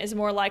man is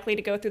more likely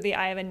to go through the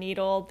eye of a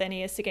needle than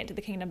he is to get into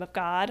the kingdom of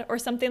God, or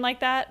something like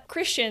that.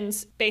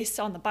 Christians,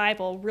 based on the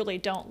Bible, really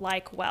don't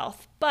like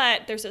wealth.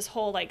 But there's this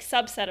whole like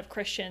subset of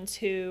Christians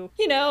who,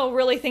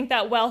 really think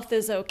that wealth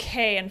is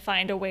okay and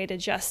find a way to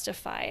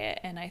justify it.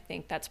 And I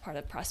think that's part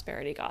of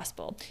prosperity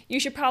gospel. You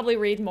should probably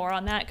read more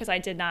on that because I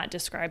did not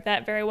describe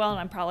that very well and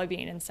I'm probably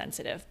being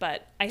insensitive.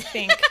 But I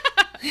think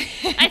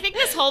I think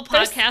this whole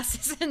podcast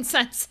is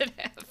insensitive.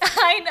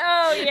 I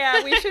know.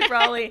 Yeah, we should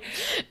probably,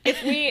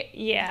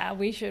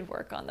 we should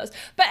work on those.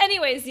 But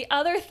anyways, the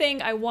other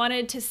thing I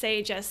wanted to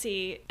say,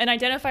 Jesse, an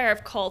identifier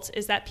of cults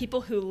is that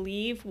people who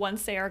leave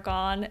once they are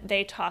gone,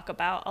 they talk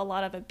about a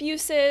lot of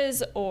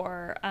abuses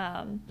or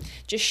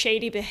just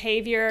shady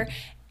behavior.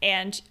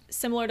 And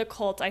similar to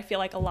cult, I feel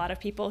like a lot of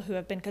people who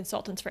have been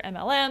consultants for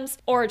MLMs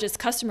or just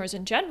customers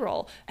in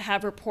general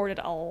have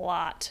reported a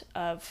lot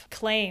of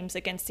claims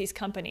against these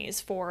companies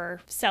for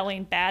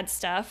selling bad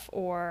stuff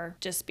or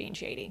just being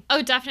shady.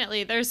 Oh,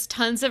 definitely. There's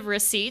tons of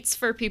receipts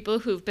for people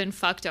who've been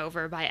fucked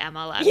over by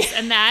MLMs. Yeah.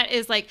 And that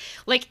is like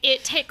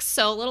it takes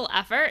so little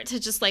effort to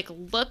just like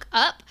look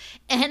up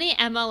any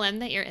MLM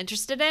that you're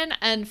interested in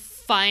and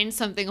find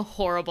something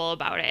horrible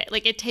about it.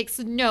 Like it takes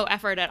no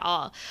effort at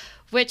all.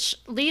 Which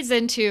leads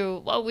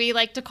into what we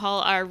like to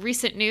call our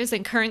recent news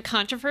and current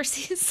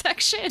controversies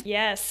section.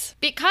 Yes.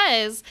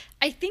 Because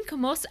I think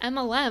most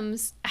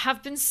MLMs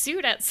have been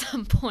sued at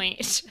some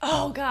point.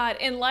 Oh, God.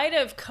 In light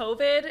of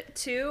COVID,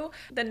 too,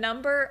 the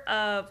number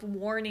of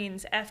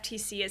warnings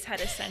FTC has had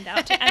to send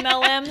out to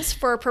MLMs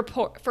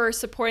for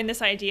supporting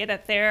this idea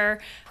that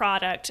their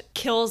product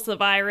kills the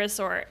virus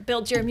or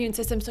builds your immune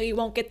system so you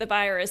won't get the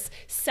virus.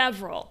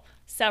 Several.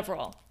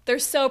 They're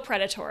so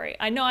predatory.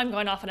 I know I'm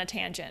going off on a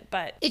tangent,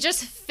 but it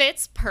just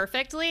fits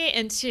perfectly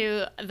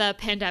into the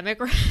pandemic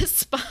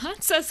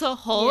response as a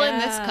whole in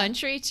this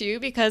country too,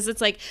 because it's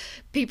like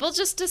people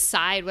just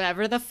decide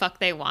whatever the fuck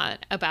they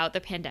want about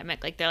the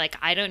pandemic. Like they're like,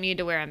 I don't need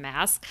to wear a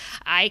mask.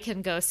 I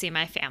can go see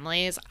my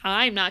families.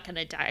 I'm not going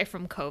to die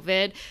from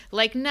COVID.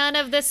 Like none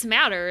of this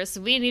matters.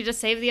 We need to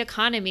save the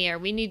economy or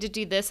we need to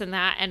do this and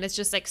that. And it's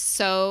just like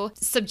so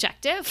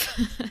subjective.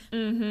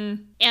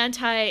 Mm-hmm.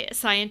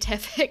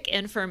 Anti-scientific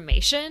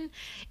information.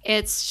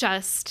 It's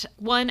just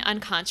one,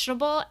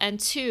 unconscionable, and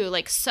two,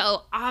 like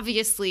so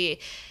obviously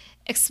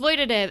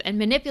exploitative and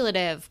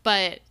manipulative,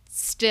 but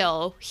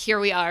still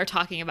here we are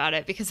talking about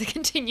it because it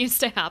continues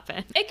to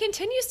happen. It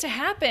continues to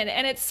happen,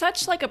 and it's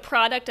such like a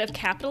product of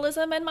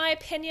capitalism in my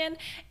opinion,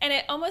 and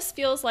it almost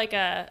feels like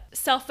a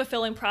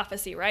self-fulfilling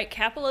prophecy, right?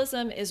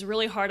 Capitalism is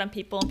really hard on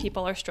people and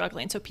people are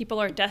struggling, so people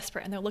are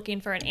desperate and they're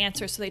looking for an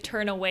answer, so they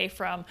turn away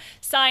from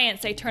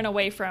science, they turn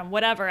away from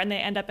whatever, and they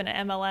end up in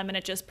an MLM, and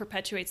it just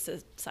perpetuates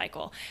the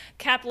cycle.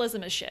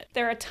 Capitalism is shit.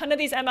 There are a ton of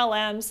these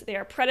MLMs. They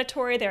are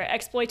predatory, they are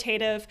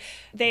exploitative,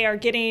 they are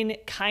getting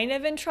kind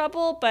of in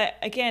trouble, but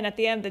again, at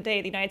the end of the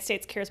day, the United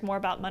States cares more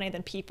about money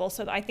than people,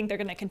 so I think they're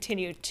going to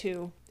continue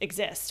to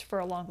exist for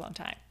a long, long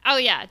time. Oh,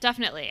 yeah,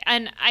 definitely.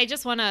 And I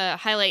just want to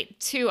highlight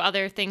two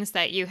other things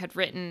that you had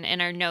written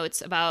in our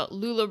notes about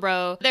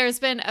LuLaRoe. There's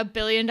been a $1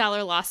 billion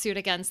lawsuit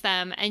against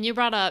them, and you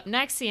brought up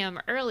Nexium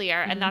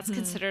earlier, and that's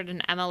considered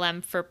an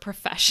MLM for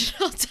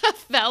professional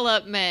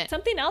development.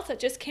 Something else that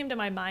just came to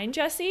my mind,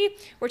 Jesse,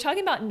 we're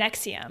talking about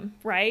Nexium,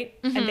 right?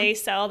 Mm-hmm. And they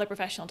sell the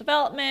professional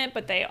development,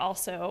 but they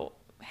also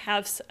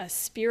have a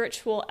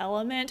spiritual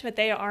element, but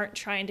they aren't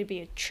trying to be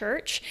a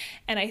church.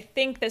 And I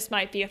think this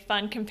might be a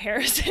fun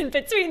comparison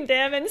between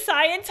them and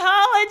Scientology.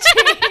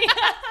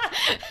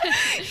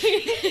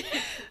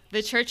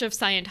 The Church of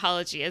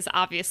Scientology is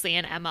obviously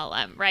an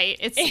MLM, right?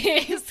 It's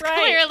right.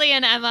 Clearly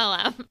an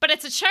MLM, but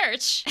it's a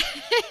church.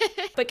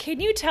 But can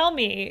you tell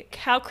me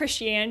how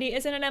Christianity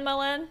isn't an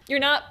MLM? You're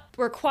not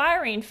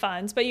requiring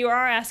funds, but you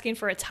are asking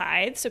for a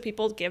tithe, so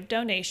people give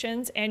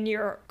donations, and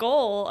your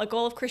goal, a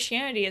goal of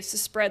Christianity, is to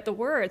spread the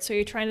word, so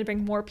you're trying to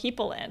bring more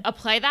people in.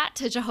 Apply that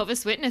to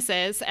Jehovah's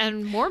Witnesses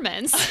and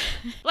Mormons.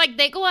 Like,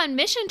 they go on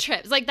mission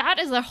trips. Like, that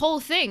is their whole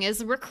thing,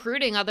 is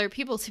recruiting other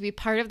people to be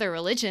part of their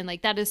religion.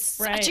 Like, that is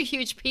such a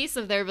huge piece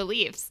of their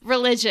beliefs.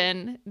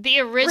 Religion,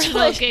 the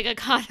original gig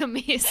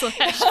economy /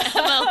 MLM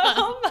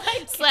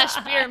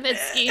 / pyramid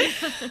scheme.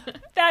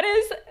 That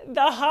is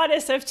the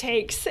hottest of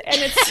takes, and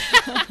it's...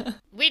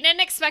 We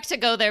didn't expect to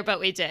go there, but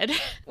we did.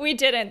 We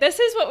didn't. This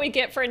is what we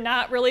get for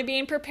not really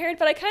being prepared,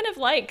 but I kind of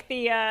like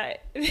the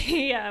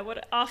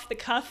off the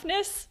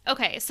cuffness.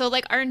 Okay, so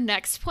like our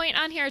next point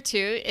on here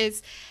too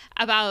is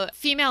about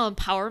female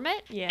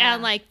empowerment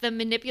and like the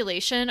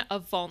manipulation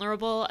of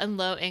vulnerable and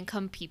low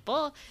income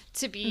people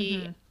to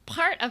be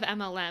part of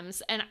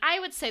MLMs. And I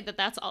would say that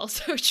that's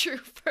also true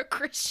for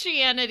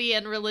Christianity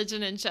and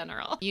religion in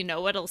general. You know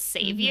what'll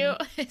save you?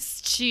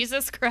 It's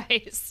Jesus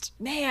Christ.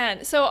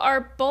 Man, so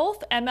are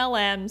both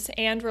MLMs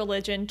and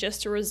religion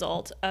just a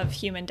result of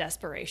human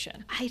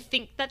desperation? I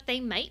think that they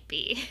might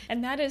be.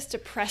 And that is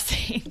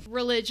depressing.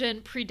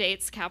 Religion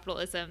predates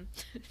capitalism.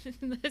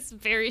 This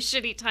very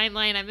shitty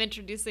timeline I'm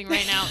introducing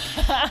right now.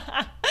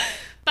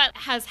 But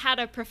has had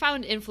a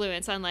profound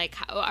influence on like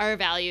how our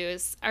value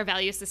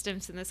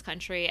systems in this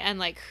country, and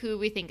like who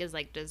we think is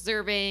like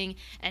deserving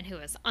and who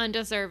is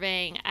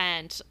undeserving.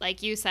 And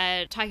like you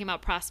said, talking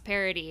about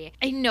prosperity,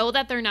 I know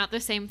that they're not the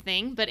same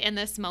thing, but in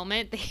this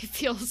moment they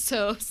feel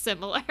so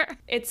similar.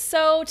 It's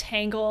so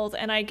tangled,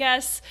 and I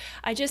guess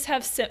I just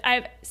have I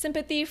have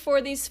sympathy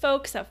for these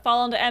folks that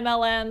fall into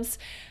MLMs.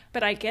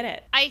 but I get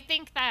it. I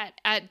think that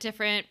at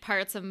different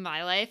parts of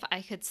my life,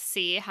 I could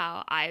see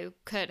how I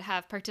could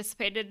have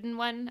participated in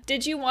one.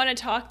 Did you want to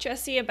talk,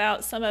 Jesse,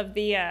 about some of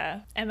the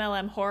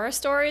MLM horror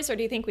stories, or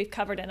do you think we've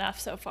covered enough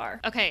so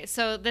far? Okay,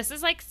 so this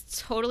is like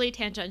totally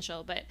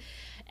tangential, but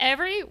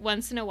every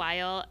once in a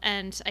while,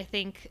 and I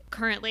think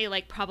currently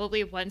like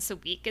probably once a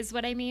week is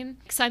what I mean,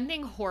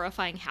 something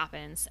horrifying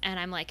happens and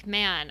I'm like,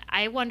 man,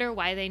 I wonder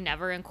why they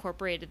never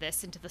incorporated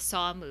this into the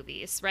Saw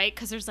movies, right?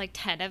 Because there's like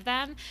 10 of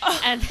them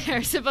and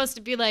they're supposed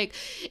to be like,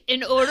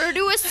 in order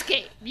to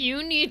escape,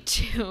 you need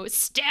to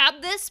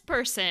stab this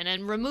person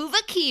and remove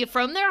a key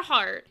from their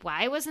heart.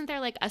 Why wasn't there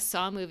like a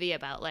Saw movie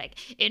about like,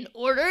 in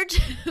order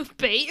to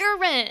pay your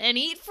rent and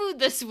eat food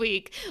this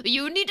week,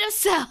 you need to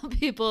sell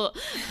people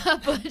a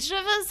bunch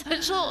of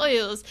essential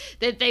oils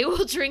that they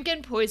will drink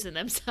and poison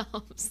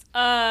themselves?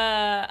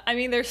 I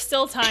mean, there's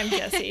still time,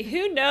 Jesse.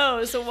 Who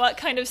knows what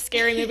kind of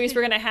scary movies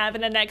we're going to have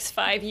in the next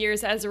 5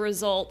 years as a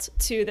result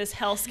to this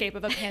hellscape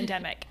of a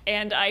pandemic.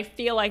 And I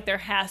feel like there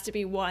has to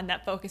be one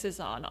that focuses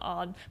on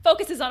all the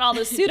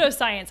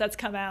pseudoscience that's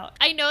come out.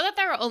 I know that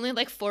there are only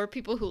like 4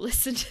 people who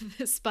listen to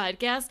this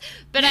podcast,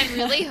 but I'm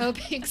really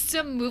hoping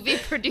some movie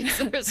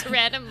producers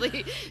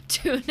randomly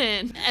tune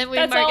in and we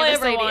That's all I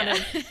market ever this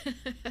wanted.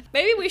 idea.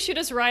 Maybe we should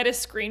just write a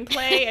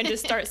screenplay and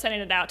just start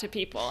sending it out to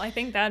people. I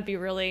think that'd be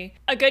really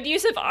a good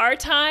use of our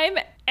time.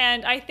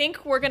 And I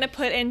think we're going to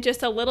put in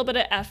just a little bit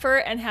of effort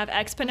and have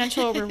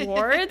exponential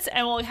rewards.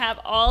 And we'll have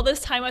all this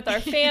time with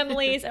our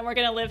families and we're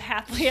going to live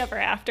happily ever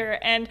after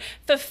and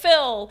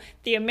fulfill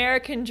the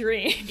American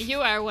dream.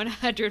 You are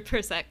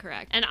 100%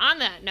 correct. And on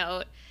that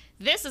note,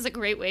 this is a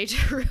great way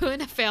to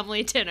ruin a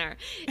family dinner,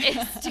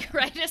 is to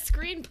write a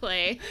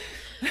screenplay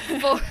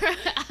for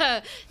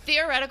a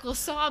theoretical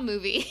Saw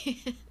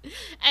movie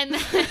and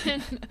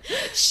then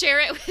share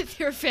it with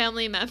your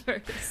family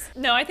members.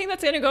 No, I think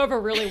that's going to go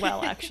over really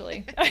well,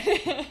 actually.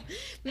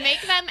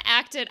 Make them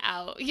act it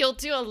out. You'll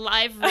do a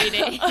live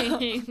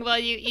reading while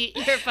you eat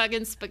your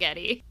fucking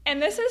spaghetti.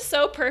 And this is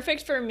so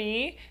perfect for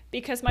me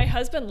because my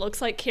husband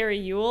looks like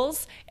Cary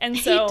Elwes, and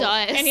so He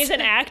does. and he's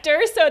an actor,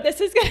 so this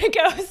is going to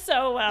go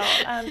so well.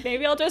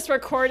 Maybe I'll just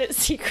record it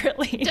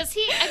secretly. Does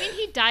he? I mean,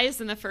 he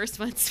dies in the first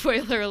one.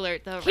 Spoiler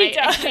alert, though, right? He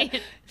does. I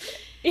mean,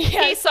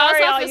 Yeah, he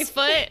saws off his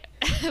foot,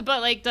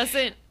 but like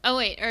doesn't. Oh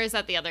wait, or is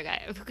that the other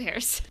guy? Who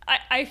cares?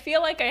 I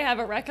feel like I have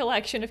a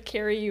recollection of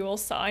Cary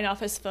Elwes sawing off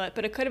his foot,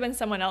 but it could have been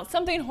someone else.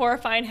 Something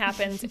horrifying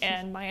happens,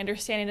 and my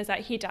understanding is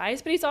that he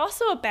dies, but he's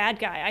also a bad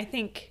guy, I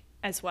think,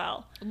 as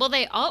well. Well,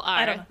 they all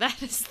I don't are. know.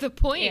 That is the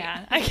point.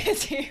 Yeah, I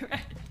guess you're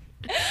right.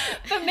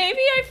 But maybe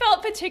I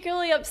felt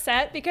particularly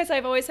upset because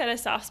I've always had a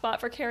soft spot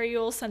for Cary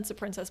Elwes since The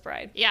Princess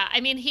Bride. Yeah,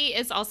 I mean, he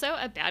is also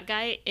a bad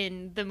guy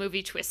in the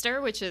movie Twister,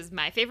 which is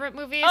my favorite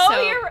movie. Oh,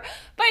 so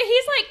but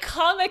he's like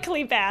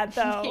comically bad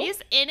though.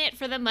 he's in it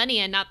for the money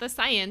and not the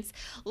science,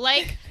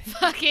 like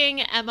fucking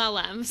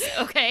MLMs,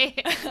 okay?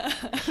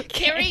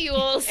 Cary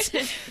Elwes,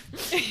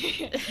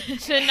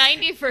 the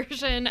 90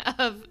 version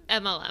of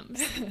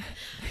MLMs,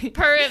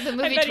 per the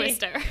movie bet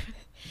Twister.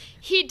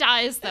 He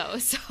dies though,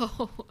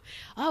 so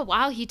oh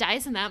wow, he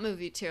dies in that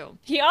movie too.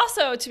 He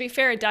also, to be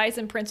fair, dies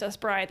in Princess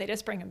Bride. They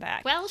just bring him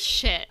back. Well,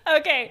 shit.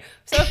 Okay,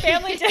 so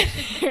family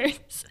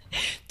dinners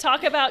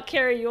talk about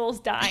Cary Elwes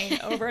dying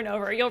over and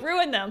over. You'll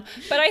ruin them.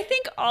 But I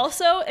think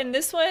also, and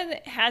this one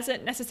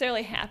hasn't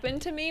necessarily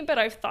happened to me, but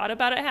I've thought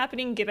about it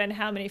happening given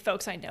how many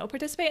folks I know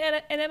participate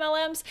in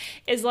MLMs,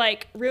 is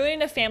like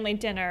ruining a family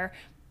dinner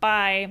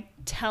by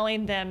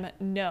telling them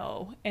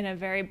no in a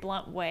very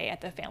blunt way at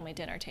the family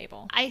dinner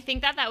table. I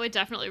think that would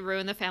definitely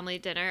ruin the family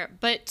dinner.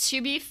 But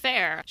to be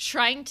fair,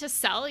 trying to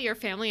sell your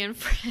family and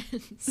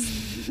friends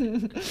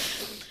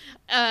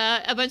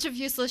a bunch of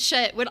useless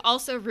shit would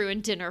also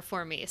ruin dinner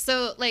for me.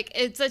 So, like,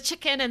 it's a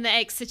chicken and the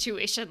egg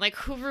situation. Like,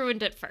 who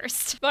ruined it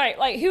first? Right,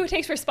 like who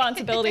takes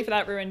responsibility for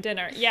that ruined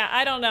dinner? Yeah,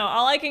 I don't know.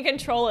 All I can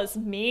control is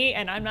me,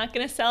 and I'm not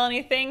going to sell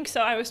anything.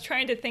 So I was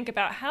trying to think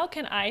about how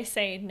can I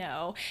say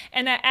no?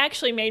 And that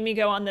actually made me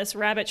go on this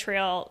rabbit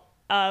trail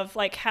of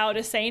like how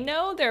to say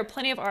no. There are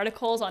plenty of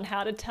articles on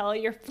how to tell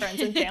your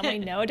friends and family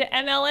no to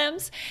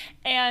MLMs.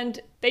 And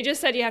they just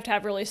said you have to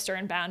have really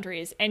stern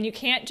boundaries. And you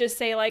can't just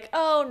say like,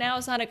 oh, now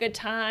is not a good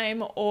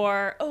time,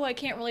 or, oh, I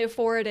can't really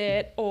afford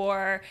it,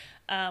 or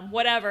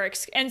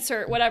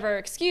insert whatever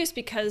excuse,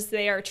 because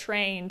they are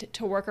trained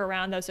to work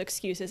around those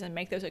excuses and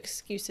make those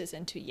excuses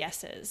into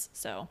yeses.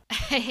 So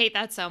I hate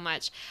that so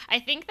much. I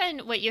think then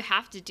what you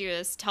have to do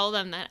is tell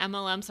them that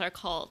MLMs are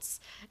cults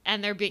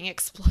and they're being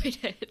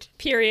exploited.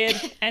 Period.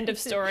 End of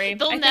story.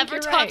 They'll never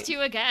talk to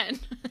you again.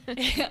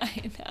 Yeah,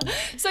 I know.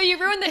 So you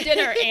ruin the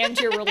dinner and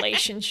your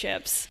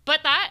relationships. But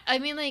that, I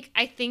mean, like,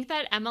 I think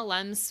that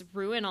MLMs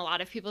ruin a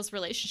lot of people's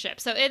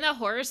relationships. So in the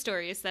horror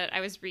stories that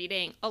I was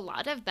reading, a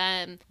lot of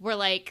them were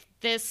like,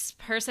 this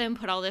person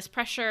put all this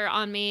pressure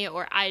on me,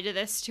 or I did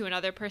this to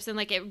another person.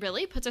 Like, it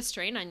really puts a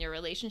strain on your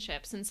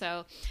relationships. And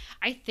so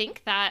I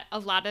think that a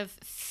lot of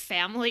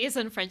families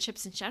and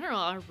friendships in general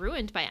are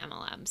ruined by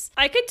MLMs.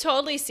 I could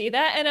totally see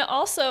that. And it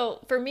also,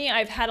 for me,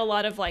 I've had a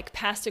lot of like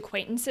past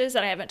acquaintances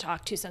that I haven't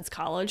talked to since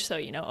college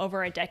college, so,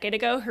 over a decade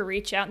ago, who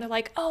reach out and they're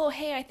like, oh,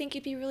 hey, I think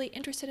you'd be really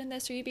interested in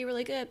this, or you'd be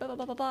really good, blah, blah,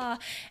 blah, blah, blah.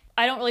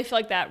 I don't really feel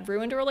like that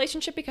ruined a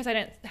relationship because I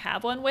didn't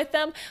have one with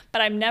them,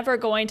 but I'm never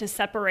going to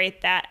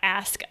separate that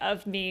ask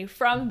of me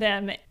from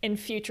them in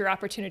future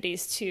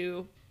opportunities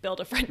to build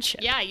a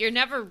friendship. Yeah, you're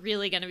never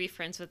really going to be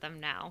friends with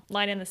them now.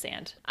 Line in the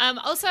sand.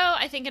 Also,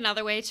 I think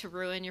another way to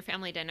ruin your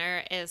family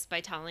dinner is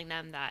by telling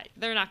them that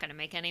they're not going to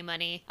make any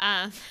money,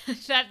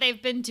 that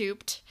they've been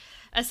duped,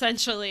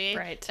 essentially.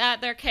 Right.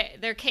 That their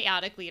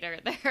chaotic leader,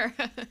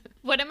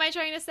 what am I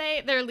trying to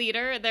say? Their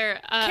leader, their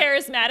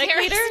charismatic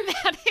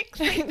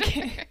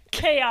leader.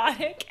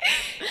 Chaotic,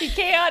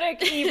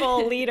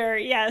 evil leader.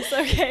 Yes.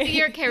 Okay.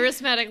 Your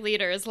charismatic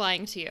leader is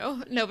lying to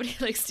you. Nobody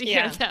likes to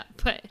hear that,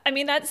 but I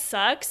mean, that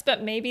sucks,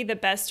 but maybe the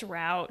best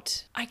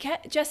route.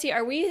 Jesse,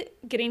 are we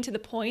getting to the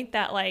point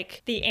that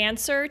like the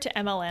answer to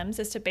MLMs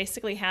is to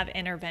basically have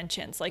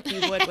interventions like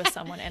you would with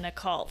someone in a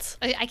cult?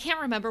 I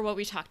can't remember what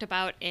we talked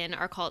about in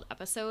our cult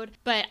episode,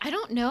 but I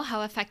don't know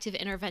how effective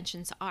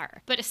interventions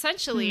are. But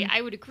essentially,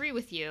 I would agree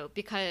with you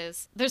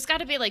because there's got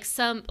to be like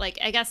some, like,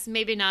 I guess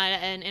maybe not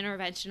an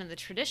intervention in the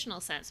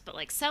traditional sense, but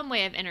like some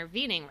way of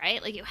intervening,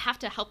 right? Like you have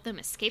to help them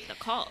escape the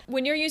cult.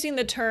 When you're using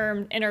the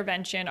term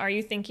intervention, are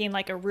you thinking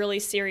like a really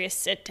serious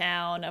sit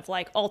down of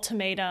like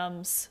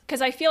ultimatums?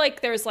 Because I feel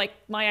like there's like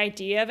my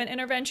idea of an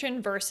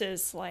intervention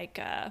versus like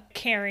a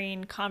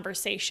caring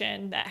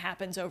conversation that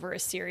happens over a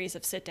series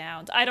of sit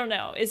downs. I don't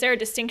know. Is there a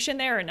distinction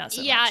there or not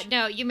so much? Yeah,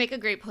 no, you make a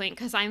great point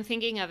because I'm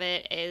thinking of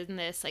it in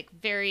this like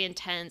very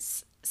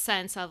intense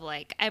sense of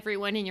like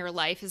everyone in your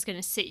life is going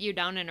to sit you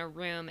down in a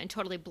room and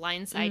totally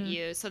blindside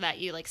you so that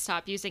you like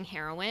stop using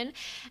heroin,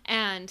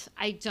 and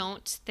I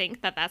don't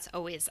think that that's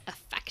always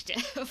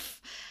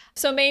effective.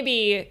 So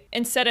maybe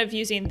instead of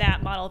using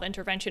that model of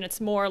intervention,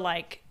 it's more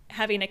like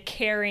having a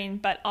caring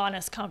but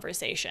honest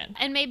conversation.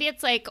 And maybe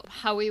it's like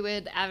how we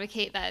would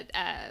advocate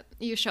that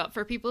you show up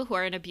for people who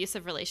are in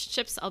abusive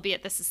relationships,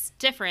 albeit this is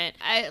different,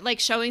 like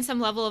showing some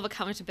level of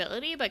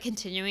accountability, but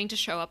continuing to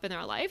show up in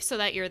their life so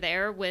that you're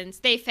there when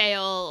they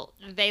fail,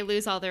 they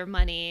lose all their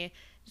money,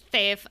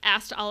 they've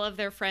asked all of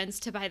their friends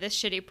to buy this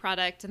shitty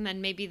product, and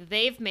then maybe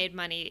they've made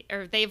money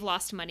or they've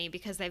lost money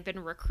because they've been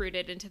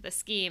recruited into the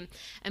scheme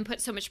and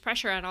put so much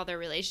pressure on all their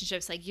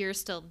relationships. Like you're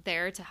still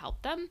there to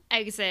help them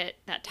exit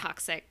that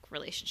toxic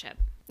relationship.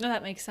 No,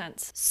 that makes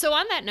sense. So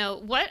on that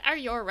note, what are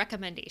your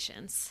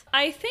recommendations?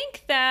 I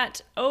think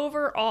that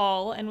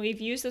overall, and we've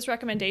used this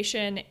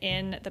recommendation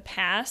in the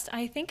past,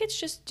 I think it's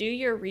just do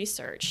your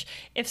research.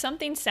 If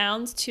something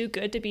sounds too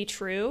good to be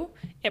true,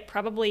 it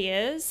probably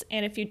is.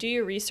 And if you do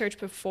your research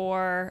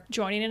before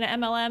joining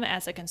an MLM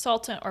as a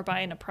consultant or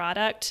buying a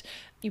product,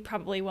 you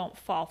probably won't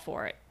fall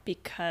for it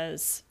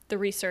because the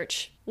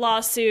research,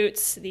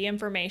 lawsuits, the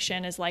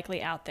information is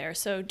likely out there.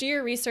 So do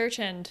your research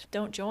and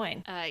don't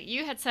join.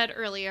 You had said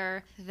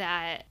earlier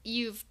that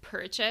you've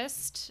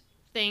purchased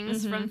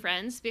things from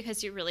friends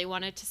because you really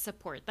wanted to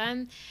support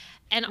them.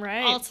 And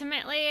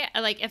ultimately,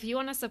 like, if you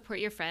want to support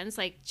your friends,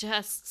 like,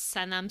 just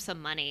send them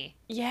some money.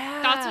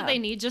 Yeah. That's what they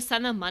need. Just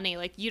send them money.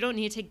 Like, you don't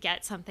need to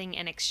get something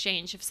in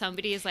exchange. If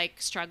somebody is,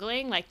 like,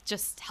 struggling, like,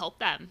 just help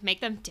them.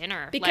 Make them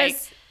dinner.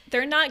 Because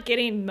they're not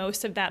getting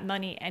most of that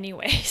money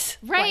anyways.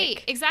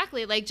 Right.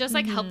 Exactly. Like, just,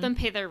 like, help them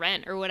pay their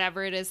rent or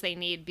whatever it is they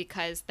need,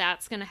 because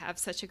that's going to have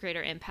such a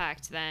greater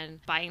impact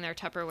than buying their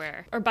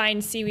Tupperware. Or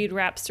buying seaweed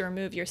wraps to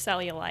remove your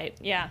cellulite.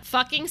 Yeah.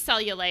 Fucking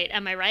cellulite.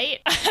 Am I right?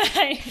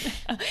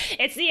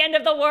 It's the end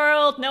of the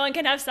world. No one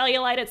can have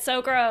cellulite. It's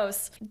so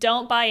gross.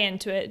 Don't buy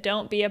into it.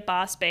 Don't be a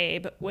boss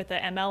babe with a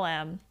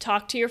MLM.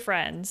 Talk to your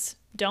friends.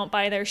 Don't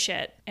buy their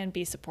shit and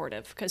be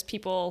supportive, because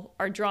people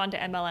are drawn to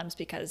MLMs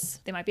because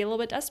they might be a little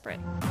bit desperate.